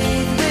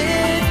bathe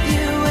with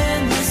you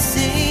in the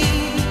sea.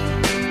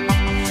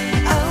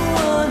 I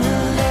wanna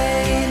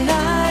lay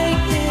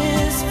like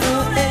this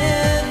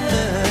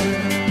forever,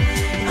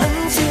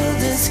 until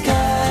the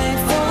sky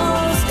falls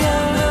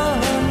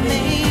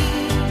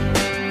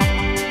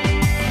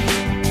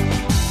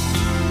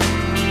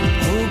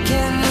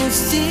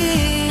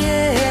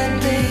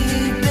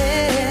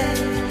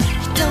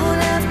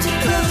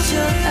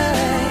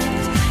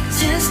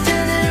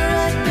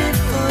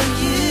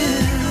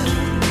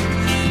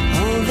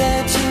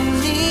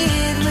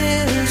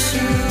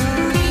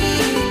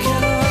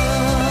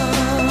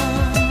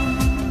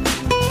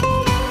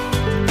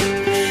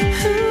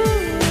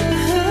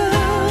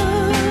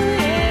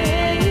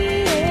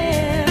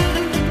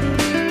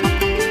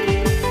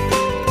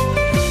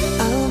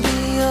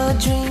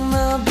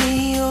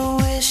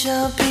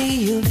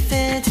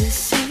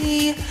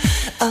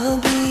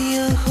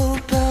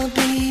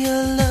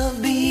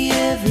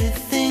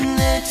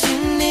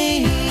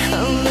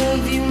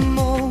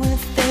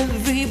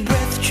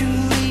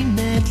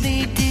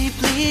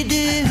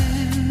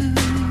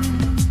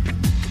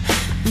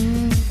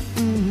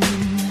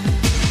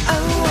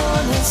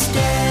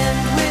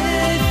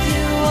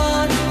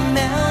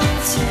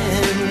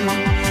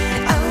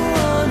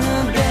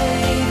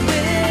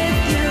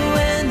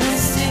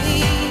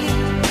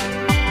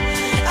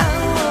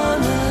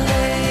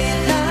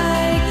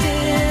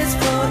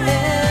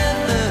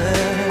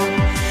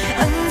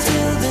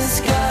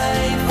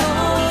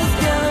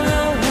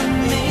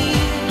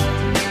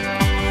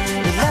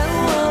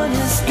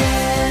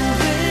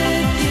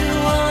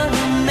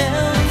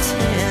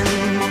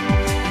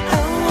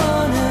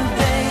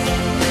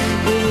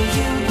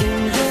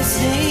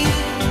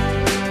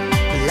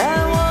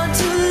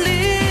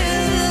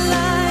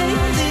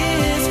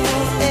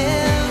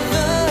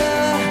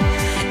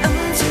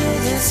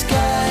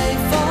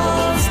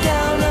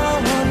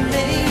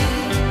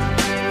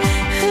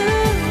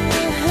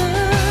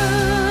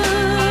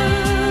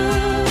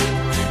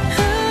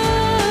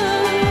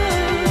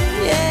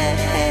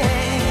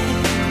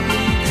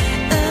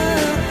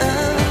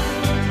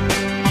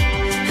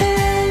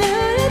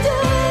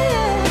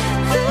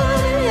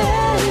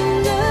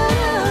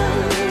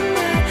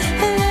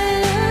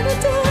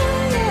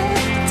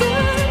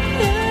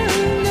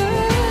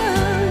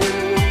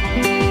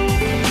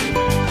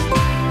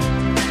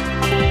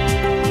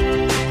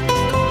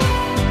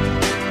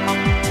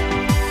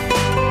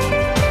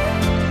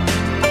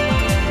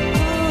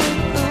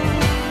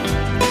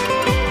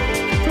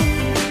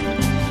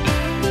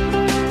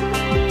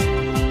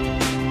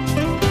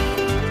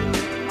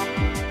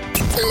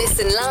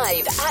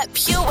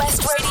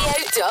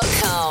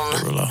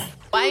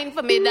wine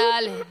for me,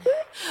 darling.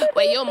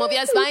 When you move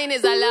your spine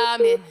is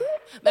alarming.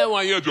 Man,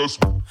 why you just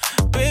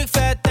Big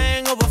fat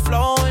thing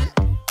overflowing.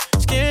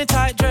 Skin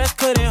tight dress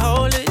couldn't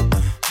hold it.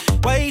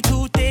 Way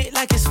too thick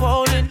like it's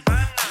swollen.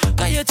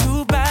 Girl, you're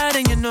too bad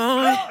and you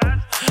know it.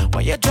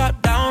 When you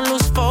drop down,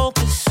 lose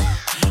focus.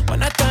 When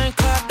that thing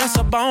clap, that's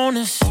a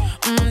bonus.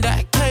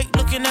 That cake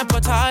looking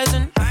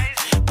appetizing.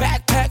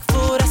 Backpack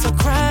full, that's a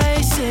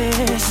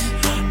crisis.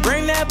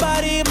 Bring that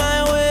body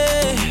my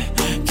way.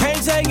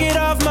 Can't take it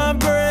off my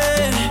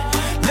breath.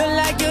 Look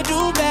like you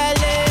do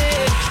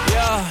ballet.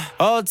 Yeah,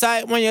 hold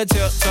tight when you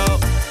tiptoe.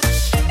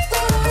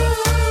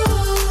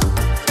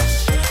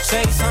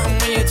 Say something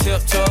when you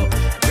tiptoe.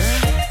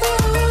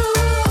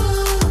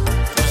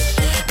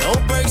 No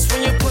brakes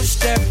when you push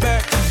that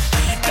back.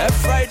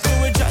 Left, right, do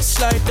it just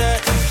like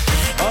that.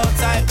 Hold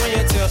tight when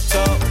you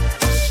tiptoe.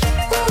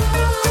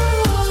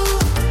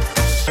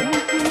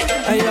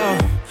 Hey yo,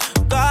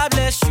 God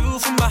bless you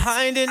from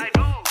behind it.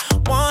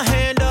 One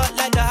hand up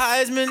like the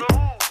Heisman.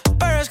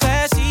 First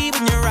class seat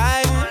when you're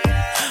riding.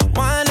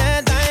 Wine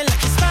that thing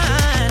like it's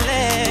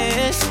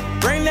spineless.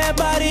 Bring that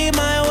body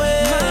my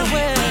way.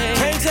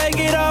 Can't take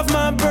it off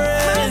my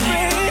breath.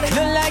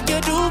 Look like you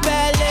do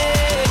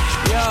ballet.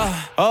 Yeah,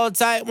 hold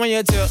tight when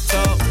you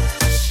tiptoe.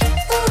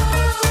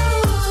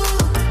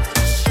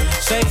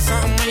 Say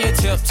something when you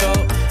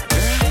tiptoe.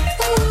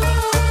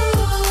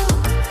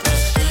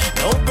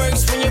 No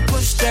brakes when you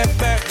push that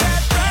back.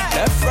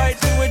 Left, right,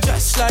 do it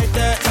just like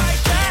that.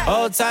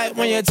 Hold tight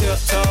when you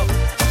tiptoe.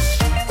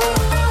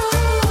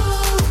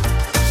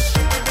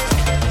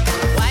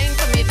 Wine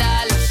for me,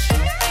 darling.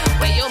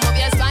 When you move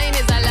your spine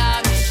is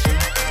alarming.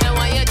 And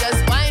when you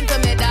just wine for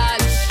me,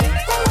 darling.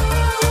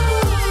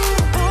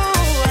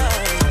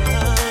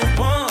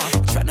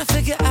 Tryna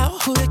figure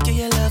out who to give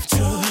your love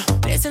to.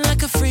 Dancing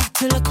like a freak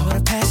till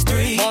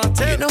 3:15.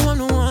 You know I'm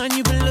the one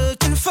you've been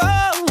looking for.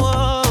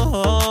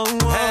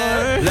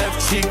 Left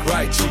cheek,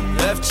 right cheek,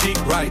 left cheek,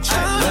 right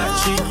cheek,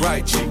 left cheek,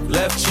 right cheek,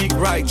 left cheek,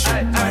 right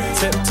cheek.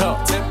 Tip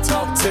top, tip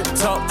top, tip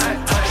top.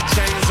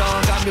 Chains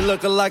on, got me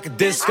looking like a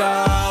disco.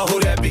 Who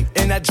that be?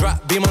 In that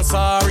drop, be my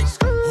sorry.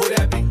 Who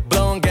that be?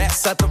 Blowing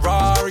gas at the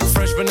Rari.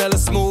 Fresh vanilla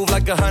smooth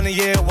like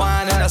 100-year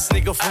wine. And I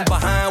sneak up from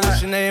behind.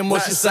 What's your name?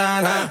 What's your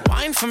sign, huh?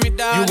 Wine for me,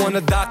 darling. You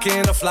wanna dock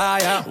in or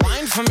fly out?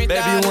 Wine for me,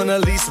 darling. Baby, you wanna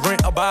lease,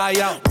 rent, or buy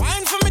out?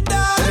 Wine for me,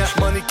 darling. And that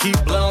money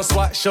keep blowing,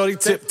 swat, shorty,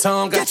 tip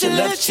tongue. Got your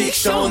left cheek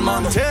showing,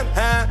 mama. Tip,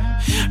 huh?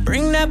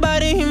 Bring that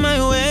body my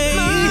way.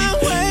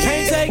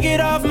 Can't take it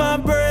off my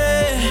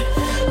breath.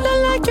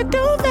 Look like you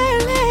do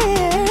ballet.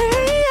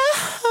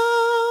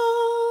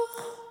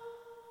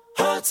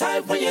 Hold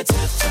tight when you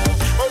tiptoe.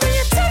 When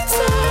you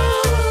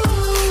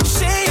tiptoe.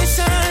 Say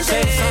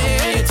something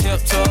when you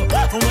tiptoe.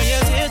 When you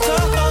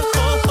tiptoe.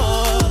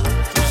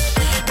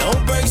 No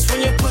brakes when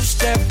you push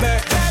that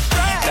back.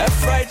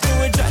 Left, right, do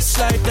it just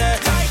like that.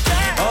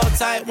 Hold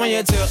tight when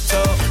you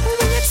tiptoe.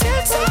 When you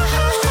tiptoe.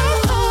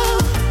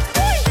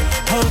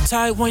 Hold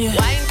tight when you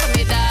wine for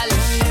me, darling.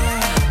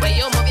 When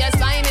you move your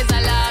spine is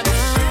alarming.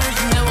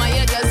 And when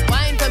you just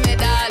wine for me,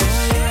 darling.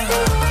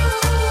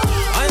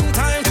 One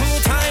time, two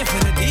time for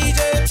the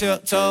DJ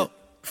tiptoe.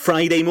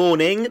 Friday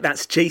morning,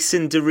 that's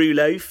Jason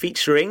Derulo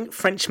featuring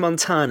French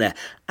Montana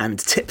and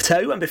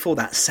Tiptoe, and before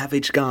that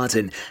Savage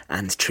Garden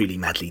and Truly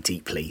Madly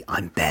Deeply.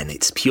 I'm Ben,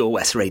 it's Pure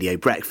West Radio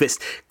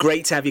Breakfast.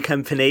 Great to have your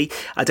company.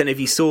 I don't know if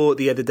you saw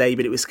the other day,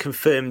 but it was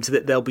confirmed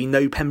that there'll be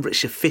no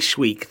Pembrokeshire Fish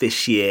Week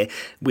this year.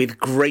 With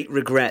great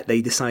regret,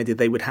 they decided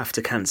they would have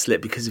to cancel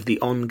it because of the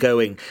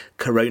ongoing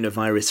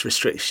coronavirus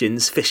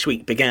restrictions. Fish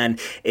Week began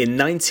in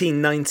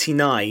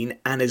 1999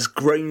 and has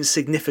grown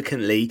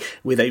significantly,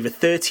 with over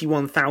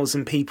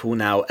 31,000 people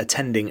now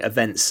attending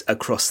events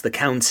across the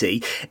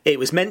county. It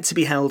was meant to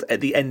be held at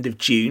the end of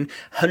June.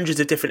 Hundreds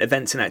of different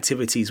events and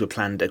activities were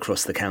planned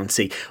across the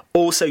county.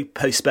 Also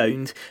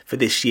postponed for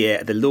this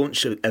year, the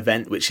launch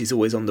event, which is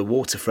always on the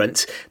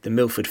waterfront, the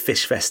Milford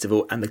Fish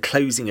Festival, and the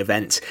closing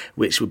event,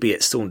 which will be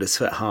at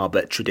Saundersfoot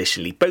Harbour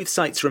traditionally. Both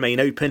sites remain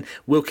open,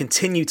 will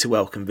continue to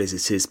welcome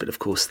visitors, but of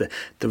course the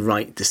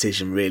right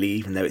decision really,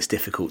 even though it's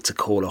difficult to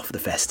call off the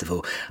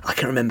festival. I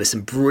can remember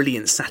some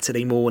brilliant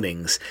Saturday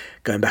mornings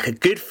going back a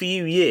good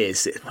few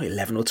years,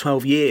 11 or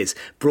 12 years,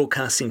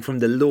 broadcasting from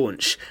the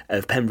launch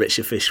of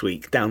Pembrokeshire Fish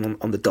Week down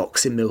on the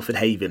docks in Milford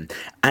Haven.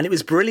 And it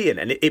was brilliant,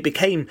 and it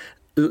became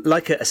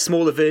like a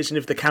smaller version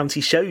of the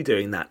county show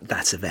during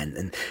that event.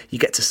 And you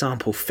get to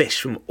sample fish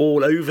from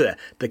all over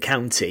the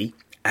county,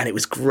 and it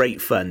was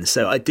great fun.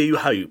 So I do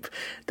hope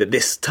that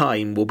this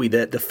time will be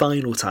the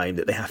final time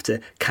that they have to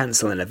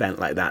cancel an event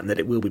like that, and that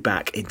it will be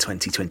back in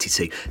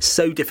 2022.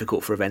 So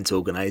difficult for event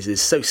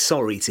organisers. So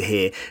sorry to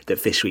hear that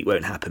Fish Week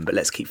won't happen, but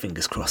let's keep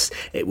fingers crossed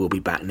it will be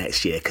back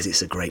next year, because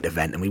it's a great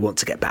event and we want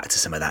to get back to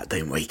some of that,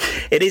 don't we?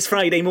 It is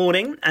Friday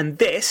morning, and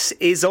this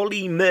is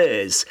Ollie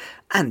Murs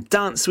and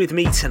Dance With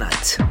Me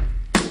Tonight.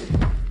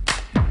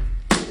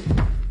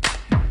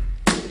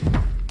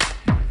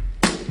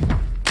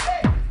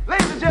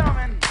 Ladies and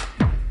gentlemen,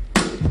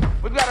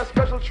 we've got a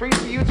special treat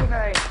for you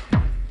tonight.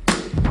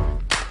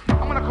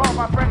 I'm gonna call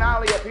my friend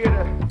Ali up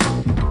here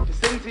to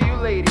sing to you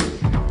ladies.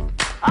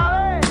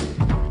 Ali!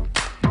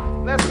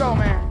 Let's go,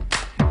 man.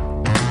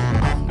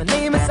 My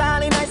name is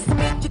Ali, nice to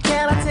meet you,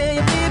 can I tell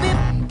you, baby?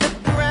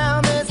 Look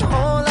around, there's a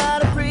whole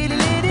lot of pretty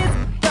ladies,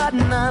 but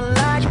none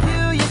like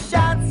you, you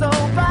shine so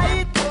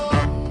bright.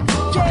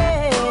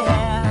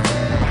 Yeah,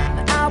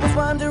 I was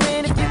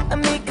wondering if you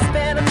and me could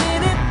spend a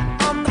minute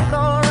on the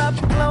floor up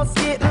close,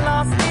 getting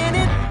lost in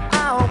it.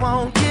 I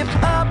won't give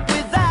up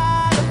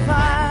without a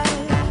fight.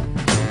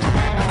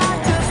 I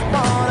just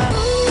wanna,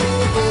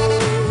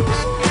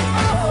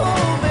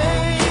 oh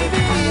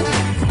baby,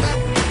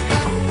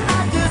 I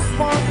just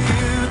want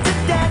you to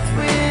dance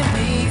with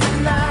me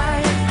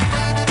tonight.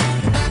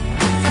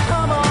 So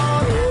come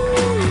on,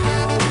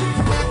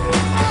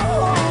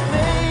 oh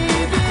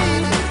baby,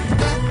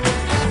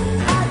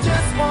 I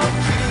just want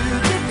you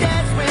to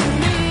dance with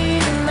me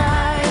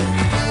tonight.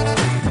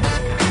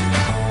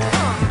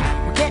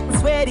 We're getting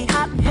sweaty,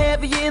 hot and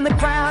heavy in the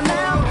crowd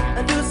now.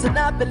 And loosen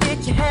up and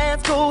let your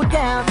hands go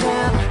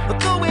downtown. But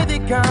go with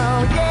it,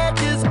 girl, yeah,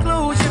 just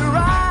close your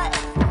eyes.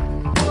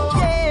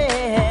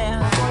 Yeah,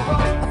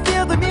 I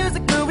feel the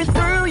music moving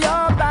through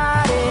your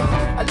body.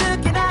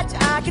 Looking at you,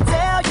 I can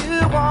tell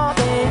you want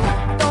it.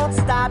 Don't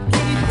stop,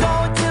 keep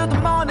going till the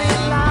morning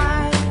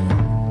light.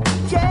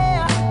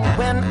 Yeah,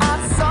 when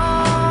I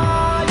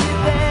saw you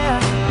there,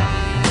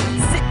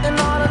 sitting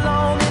all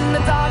alone in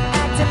the dark,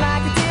 acting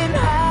like you didn't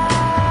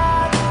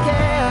have to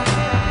care.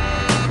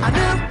 I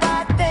knew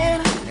right then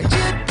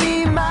you'd be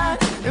mine,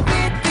 and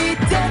we'd be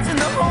dancing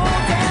the whole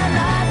damn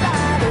night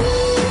like,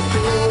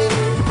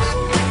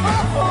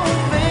 oh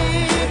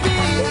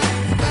baby,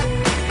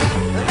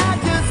 and I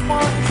just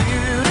want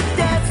you to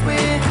dance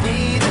with me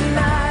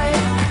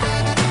tonight.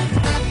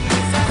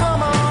 So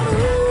come on,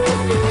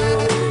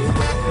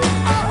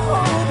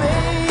 oh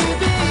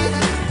baby,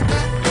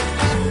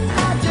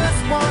 I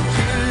just want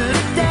you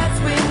to dance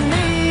with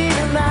me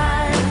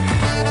tonight.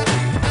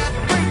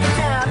 Break it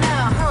down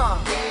now, huh?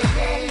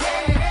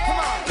 Come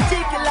on,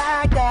 shake it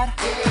like that.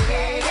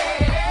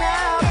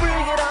 Now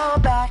bring it on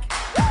back.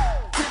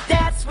 To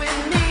dance with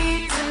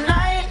me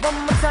tonight. One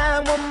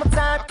more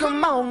time,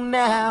 come on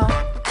now.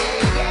 Do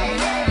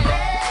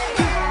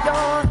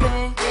your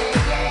thing.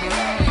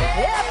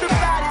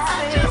 Everybody sing.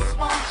 I just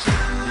want you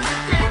to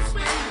dance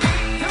with me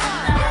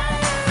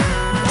tonight.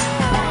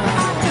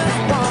 I just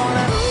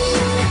wanna,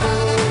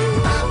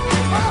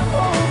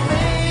 oh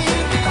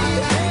baby,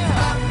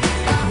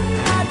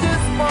 I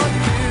just want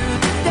you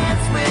to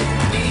dance with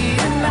me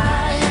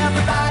tonight.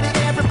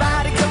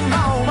 Everybody, come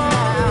on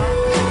now.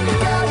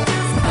 Girl,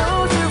 just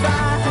close your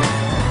eyes.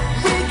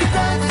 We can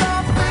dance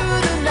all through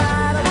the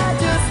night. And I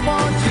just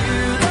want you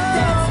to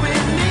dance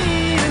with me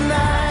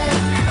tonight.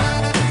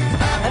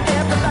 And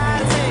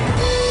everybody sing,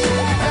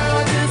 girl,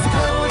 just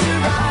close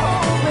your eyes.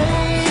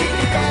 We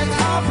can dance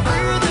all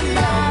through the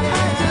night.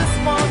 I just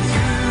want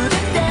you to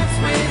dance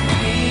with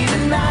me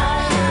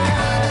tonight.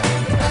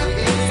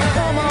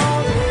 Come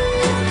on,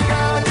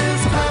 girl,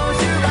 just close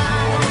your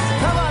eyes.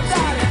 Come on,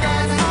 darling,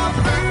 dance all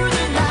through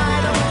the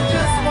night. I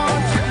just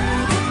want you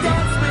to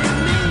dance with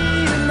me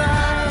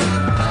tonight.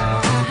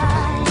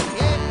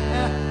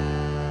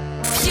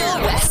 Pure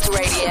West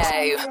Radio.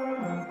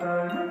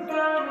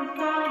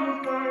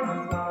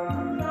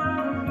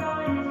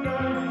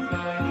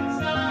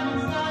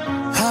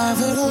 Have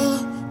it all,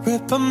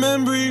 rip our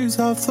memories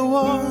off the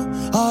wall.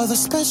 All the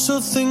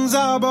special things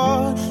I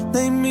bought,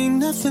 they mean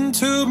nothing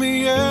to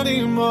me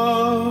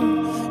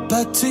anymore.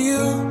 But to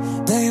you,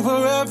 they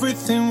were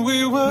everything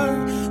we were.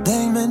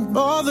 They meant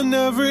more than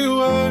every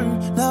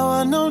word. Now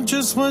I know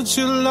just what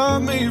you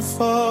love me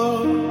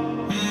for.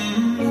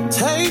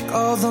 Take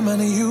all the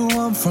money you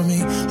want from me.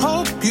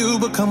 Hope you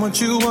become what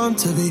you want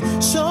to be.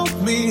 Show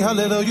me how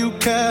little you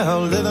care, how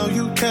little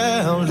you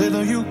care, how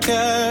little you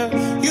care.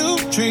 You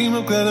dream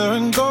of glitter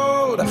and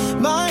gold.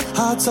 My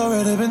heart's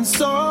already been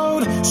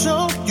sold.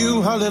 Show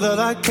you how little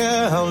I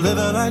care, how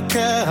little I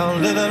care, how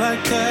little I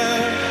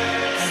care.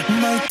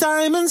 My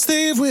diamonds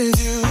leave with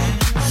you.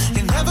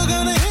 You're never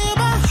gonna hear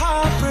my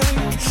heart break.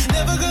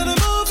 Never gonna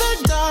move the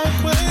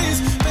dark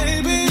ways.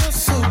 Baby, you're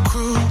so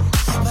cruel.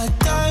 My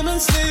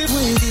diamonds leave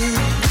with you.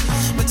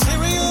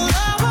 Material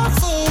never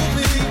fool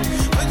me.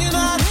 When you're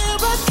not here,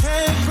 I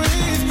can't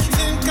breathe.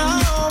 Think I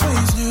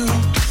always knew.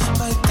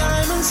 My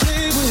diamonds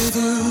leave with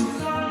you.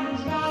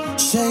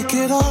 Shake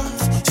it off.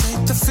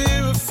 Shake the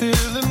fear of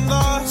feeling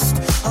lost.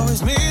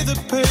 Always me that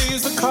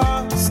pays the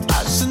cost.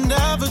 I should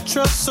never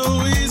trust so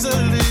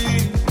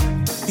easily.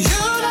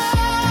 You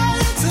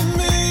lied to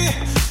me.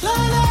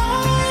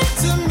 Lied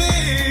to me.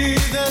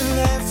 Then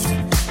left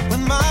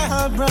with my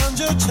heart round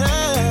your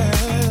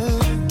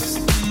chest.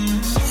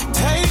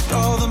 Take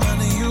all the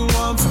money you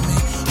want from me.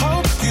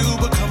 Hope you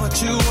become what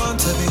you want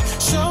to be.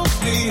 Show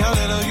me how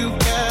little you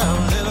care, how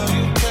little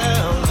you care,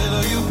 how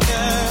little you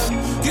care.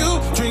 You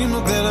dream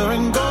of glitter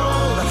and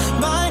gold.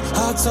 My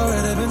heart's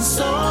already been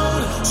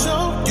sold.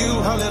 Show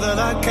you how little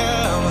I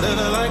care, how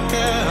little I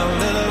care, how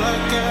little I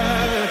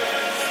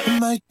care.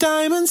 My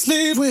diamonds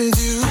leave with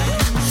you.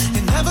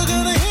 You're never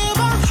gonna hear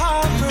my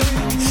heart break.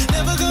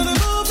 Never gonna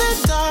move the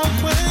dark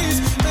ways.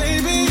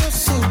 Baby, you're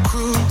so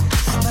cruel.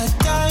 My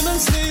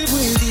diamonds leave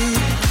with you.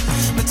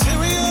 Material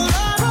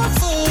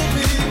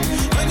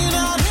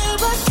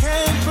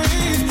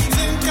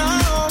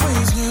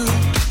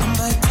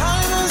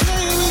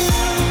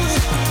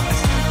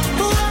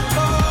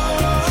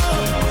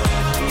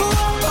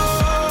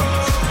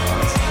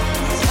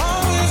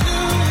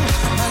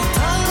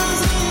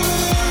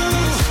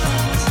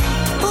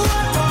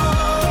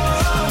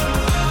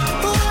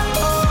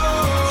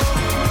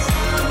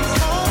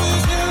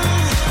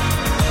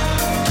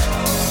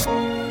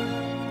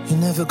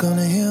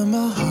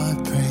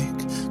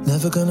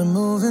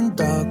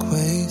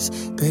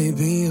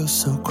Baby, you're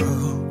so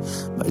cruel.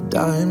 My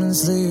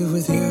diamonds leave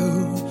with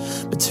you.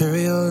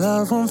 Material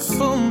love won't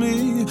fool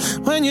me.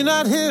 When you're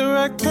not here,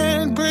 I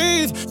can't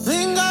breathe.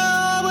 Think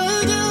I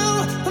always do.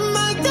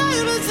 My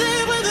diamonds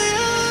leave with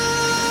you.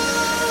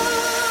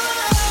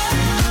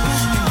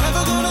 You're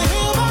never gonna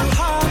hear my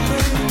heart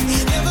break.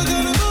 Never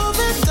gonna move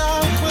in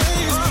dark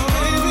ways.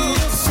 Baby,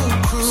 you're so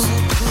cruel.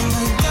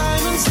 My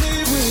diamonds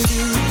leave with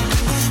you.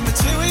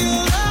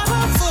 Material love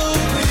won't fool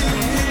me.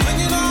 When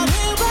you're not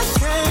here, I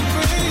can't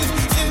breathe.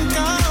 Think I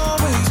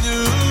always do.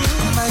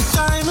 My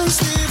diamonds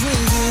leave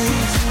with you.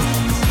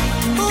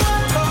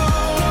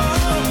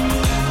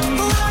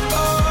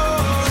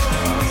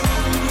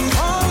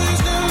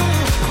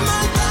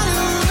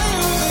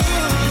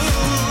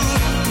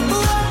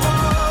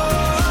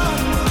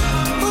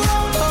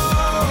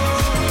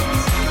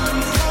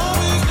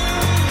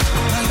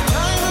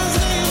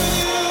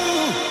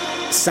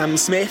 Sam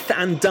Smith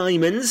and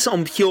Diamonds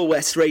on Pure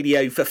West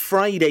Radio for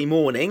Friday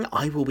morning.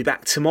 I will be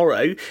back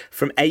tomorrow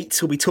from 8.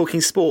 We'll be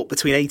talking sport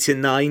between 8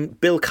 and 9.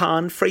 Bill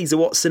Kahn, Fraser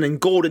Watson and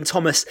Gordon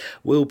Thomas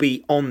will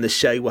be on the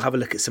show. We'll have a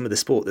look at some of the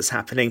sport that's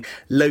happening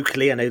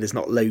locally. I know there's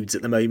not loads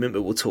at the moment,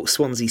 but we'll talk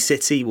Swansea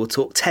City, we'll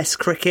talk Test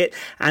cricket,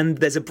 and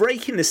there's a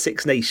break in the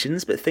Six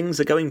Nations, but things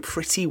are going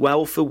pretty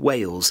well for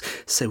Wales,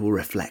 so we'll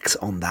reflect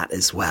on that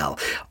as well.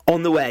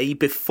 On the way,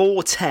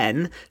 before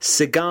 10,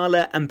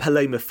 Sigala and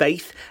Paloma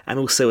Faith, and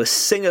also a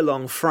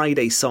sing-along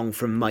Friday song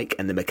from Mike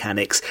and the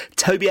Mechanics.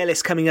 Toby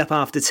Ellis coming up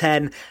after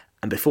 10.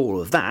 And before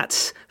all of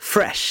that,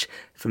 fresh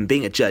from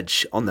being a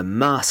judge on The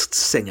Masked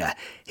Singer,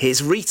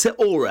 here's Rita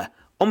Ora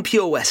on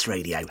Pure West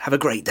Radio. Have a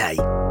great day.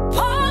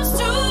 Pause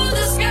to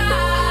the sky.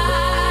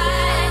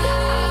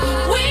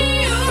 We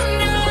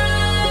unite.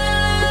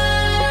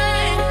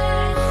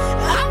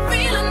 I'm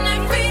feeling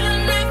that,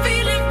 feeling that,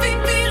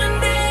 feeling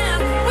that.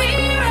 We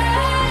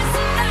rise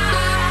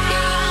tonight.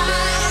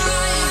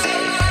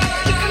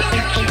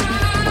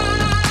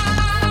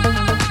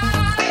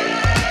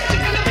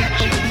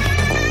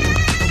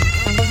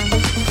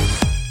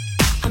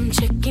 I'm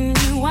checking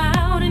you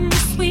out in your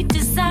sweet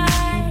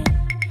desire.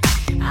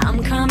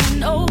 I'm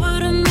coming over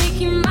to make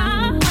you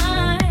mine.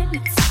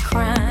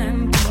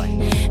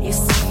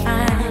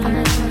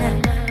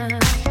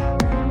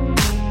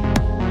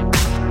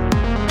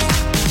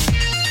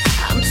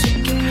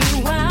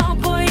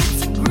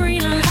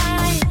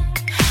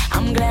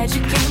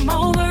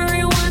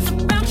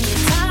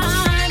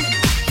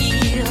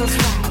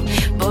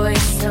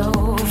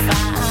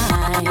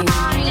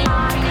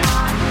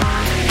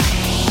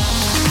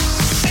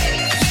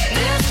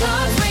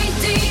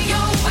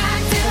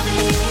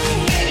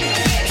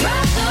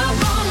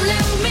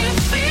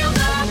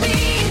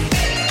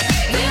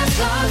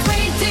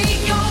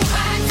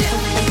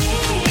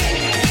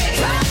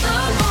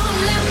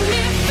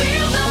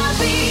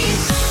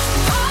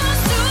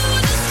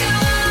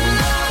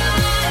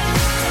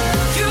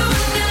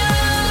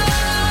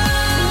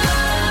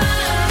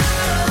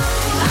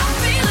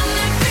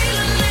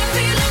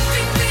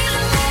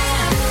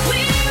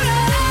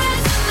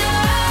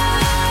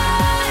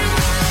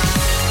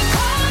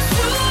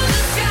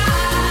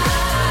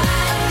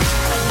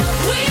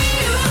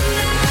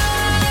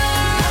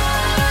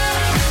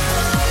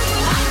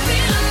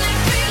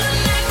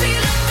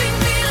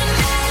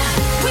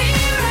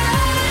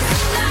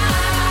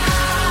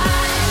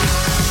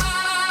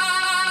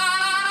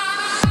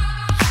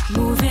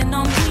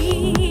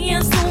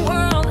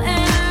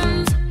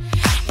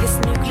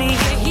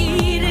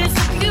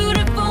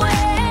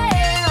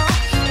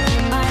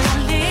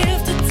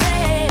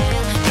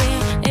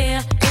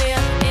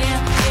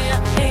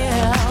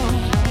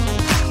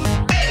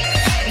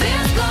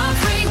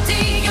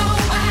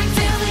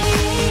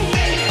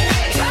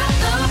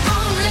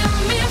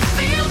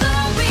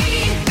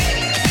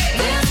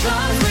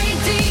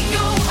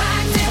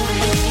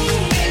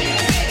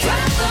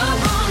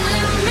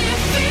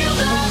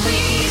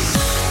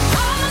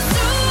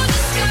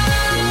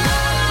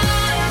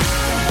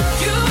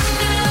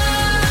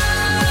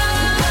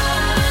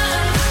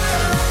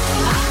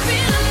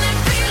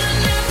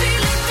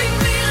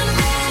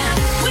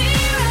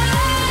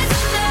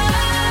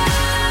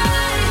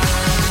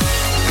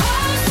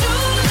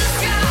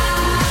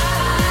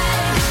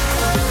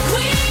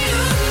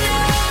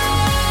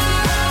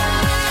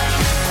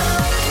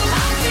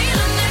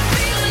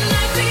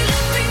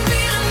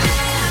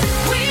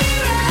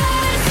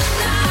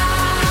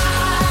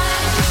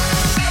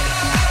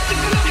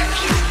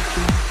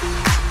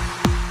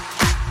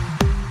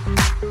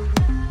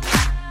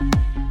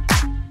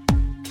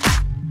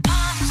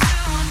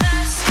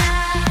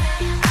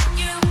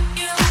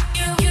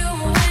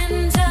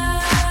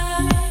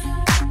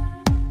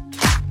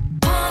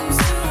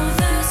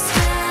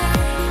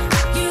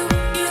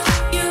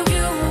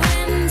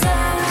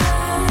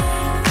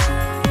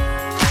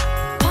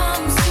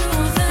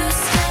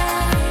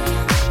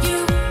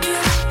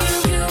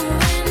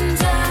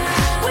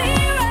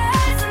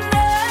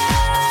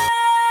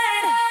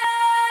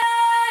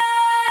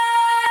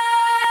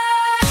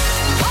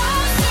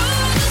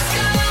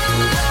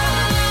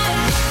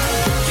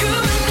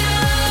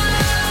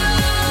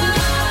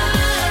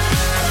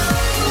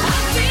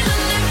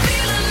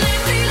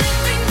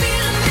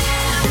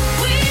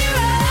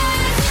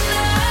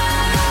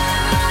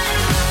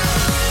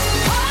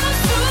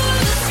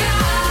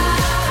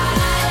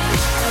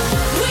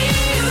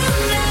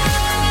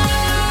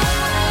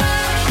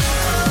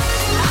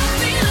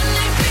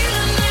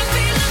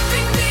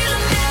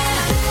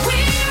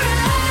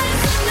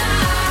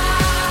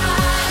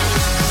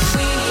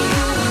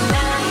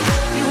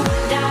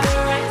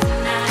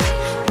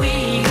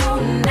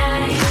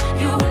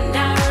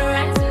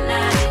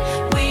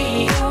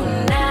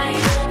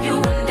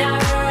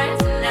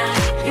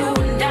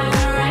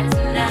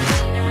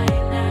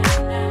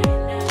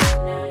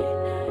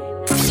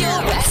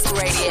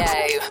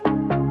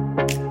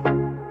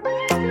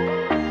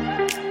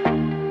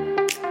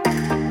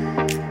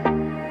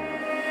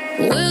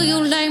 Will you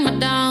lay me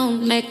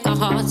down, make our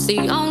hearts the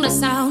only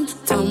sound?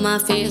 Throw my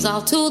fears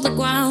all to the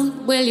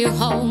ground. Will you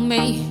hold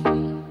me?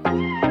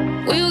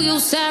 Will you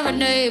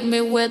serenade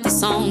me with the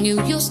song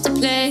you used to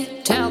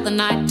play? Till the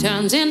night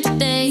turns into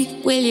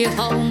day. Will you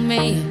hold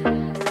me?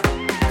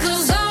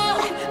 'Cause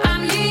all I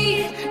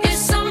need is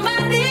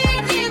somebody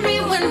near me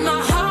when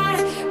my heart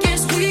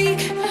gets weak.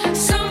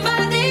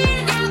 Somebody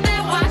out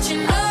there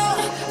watching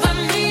over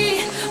me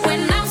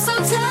when I'm so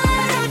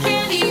tired I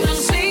can't even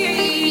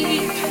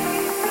sleep.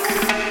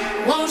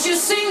 Won't you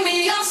sing me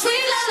your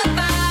sweet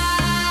lullaby?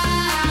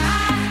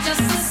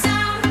 Just the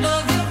sound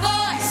of your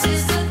voice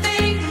is the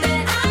thing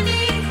that I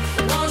need.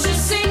 Won't you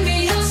sing me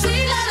your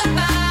sweet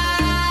lullaby?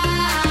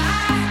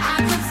 I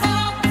could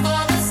fall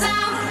for the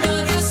sound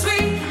of your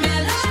sweet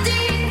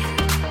melody.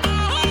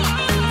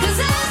 'Cause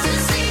I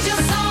just need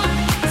your song,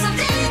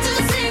 something to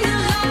sing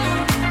along.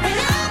 When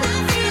I'm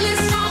not feeling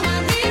strong, I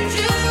need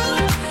you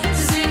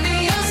to sing me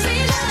your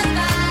sweet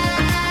lullaby.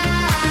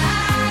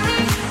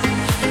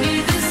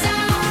 Need the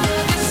sound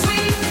of your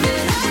sweet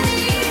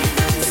melody.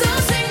 So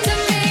sing to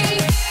me.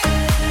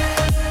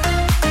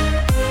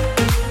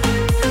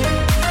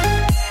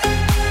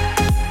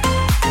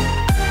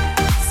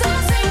 So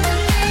sing to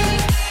me.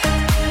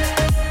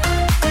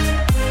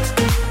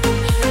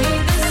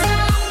 Need the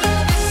sound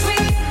of your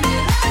sweet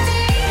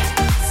melody.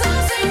 So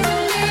sing to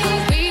me.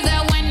 I'll be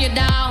there when you're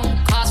down,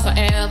 'cause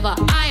forever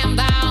I am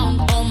bound.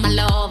 Oh my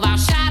love, I'll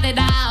shout it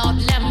out.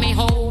 Let me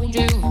hold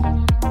you.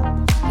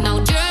 No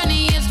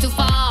journey is too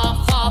far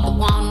for the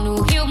one who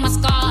healed my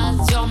scars.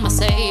 You're my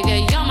savior,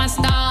 you're my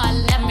star.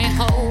 Let me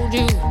hold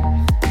you.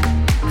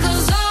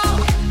 'Cause all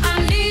I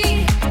need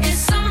is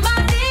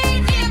somebody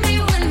near me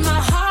when my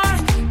heart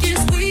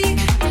gets weak.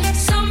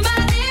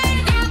 Somebody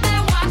out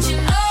there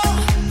watching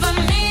over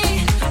me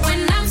when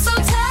I'm so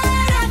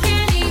tired I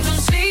can't even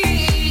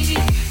sleep.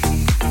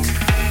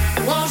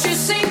 Won't you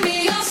sing me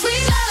your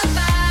sweet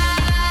lullaby?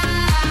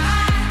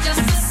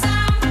 Just the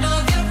sound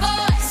of your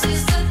voice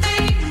is the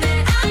thing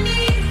that I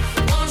need.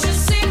 Won't you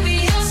sing me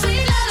your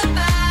sweet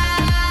lullaby?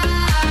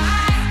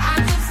 I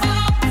could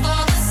fall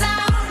for the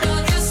sound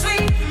of your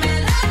sweet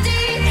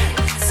melody.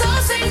 So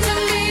sing to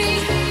me.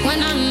 When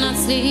I'm not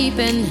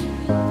sleeping,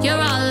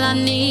 you're all I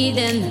need.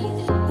 And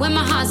when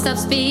my heart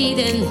stops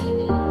beating,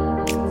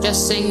 just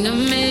sing to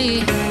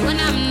me. When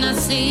I'm not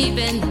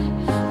sleeping,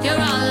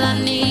 you're all I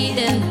need.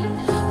 And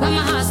when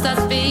my heart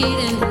stops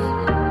beating,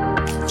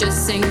 just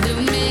sing to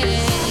me.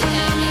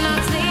 I'm not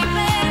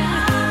sleeping,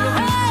 you're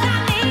all I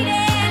need.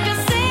 And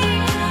just sing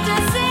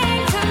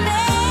to me.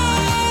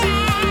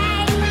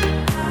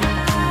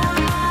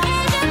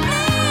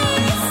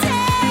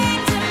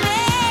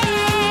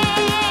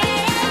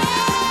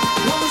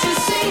 Won't you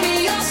sing me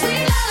your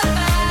sweet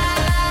lullaby?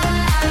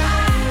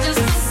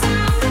 Just the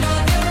sound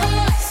of your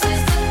voice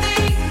is the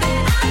thing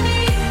that I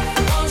need.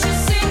 Won't you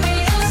sing me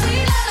your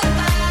sweet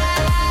lullaby?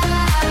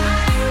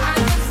 I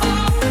could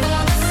fall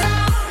for the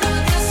sound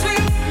of your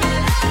sweet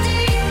melody.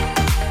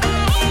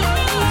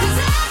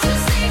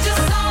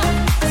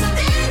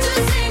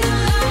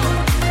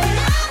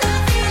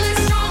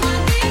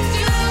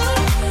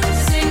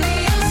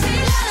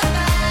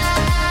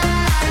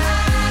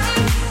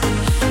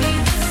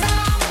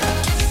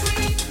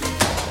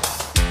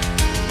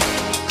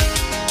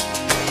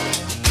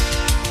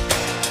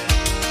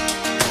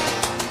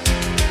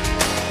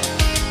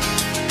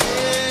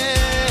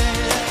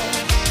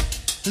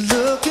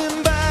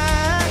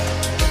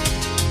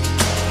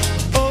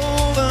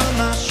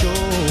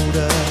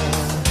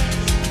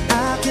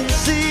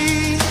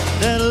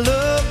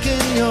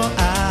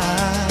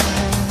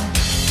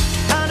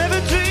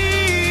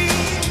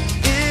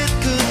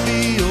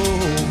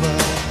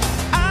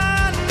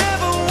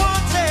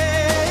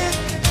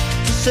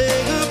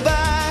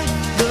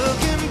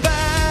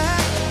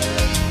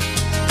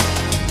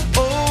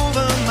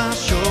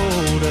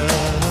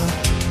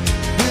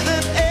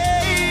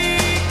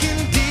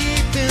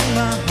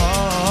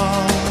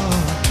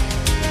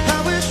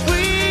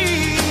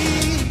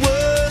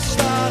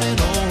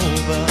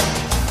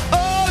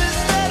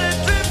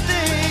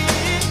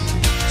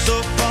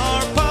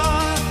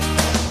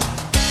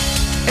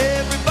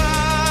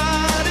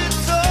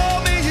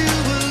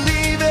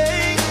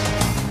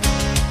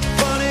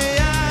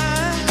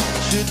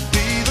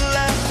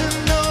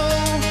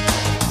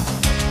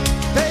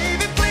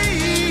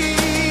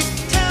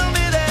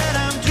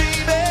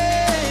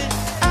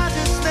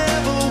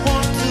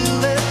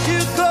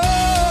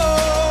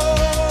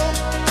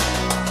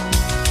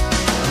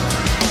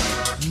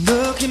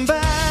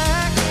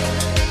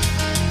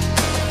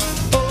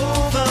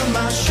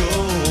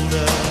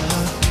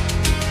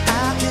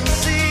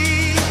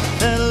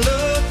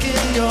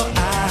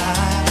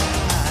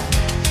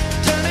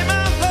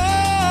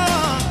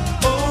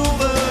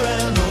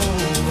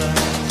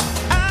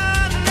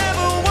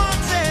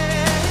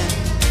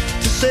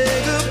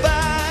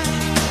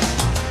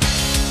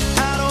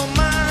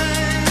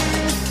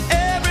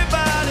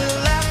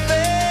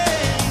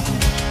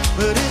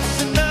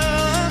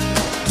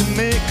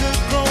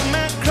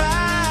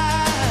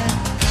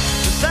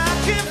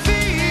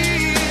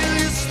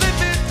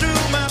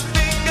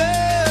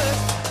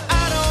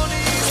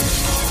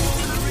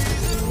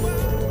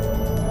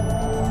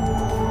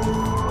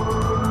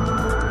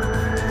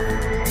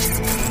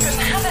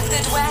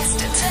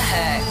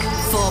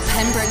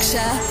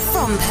 Pembrokeshire,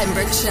 from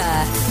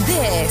Pembrokeshire.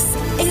 This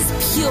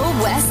is Pure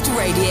West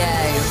Radio.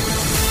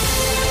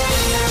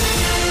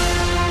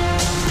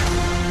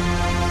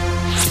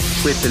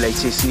 With the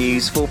latest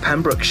news for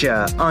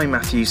Pembrokeshire, I'm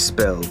Matthew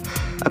Spill.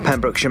 A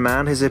Pembrokeshire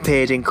man has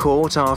appeared in court after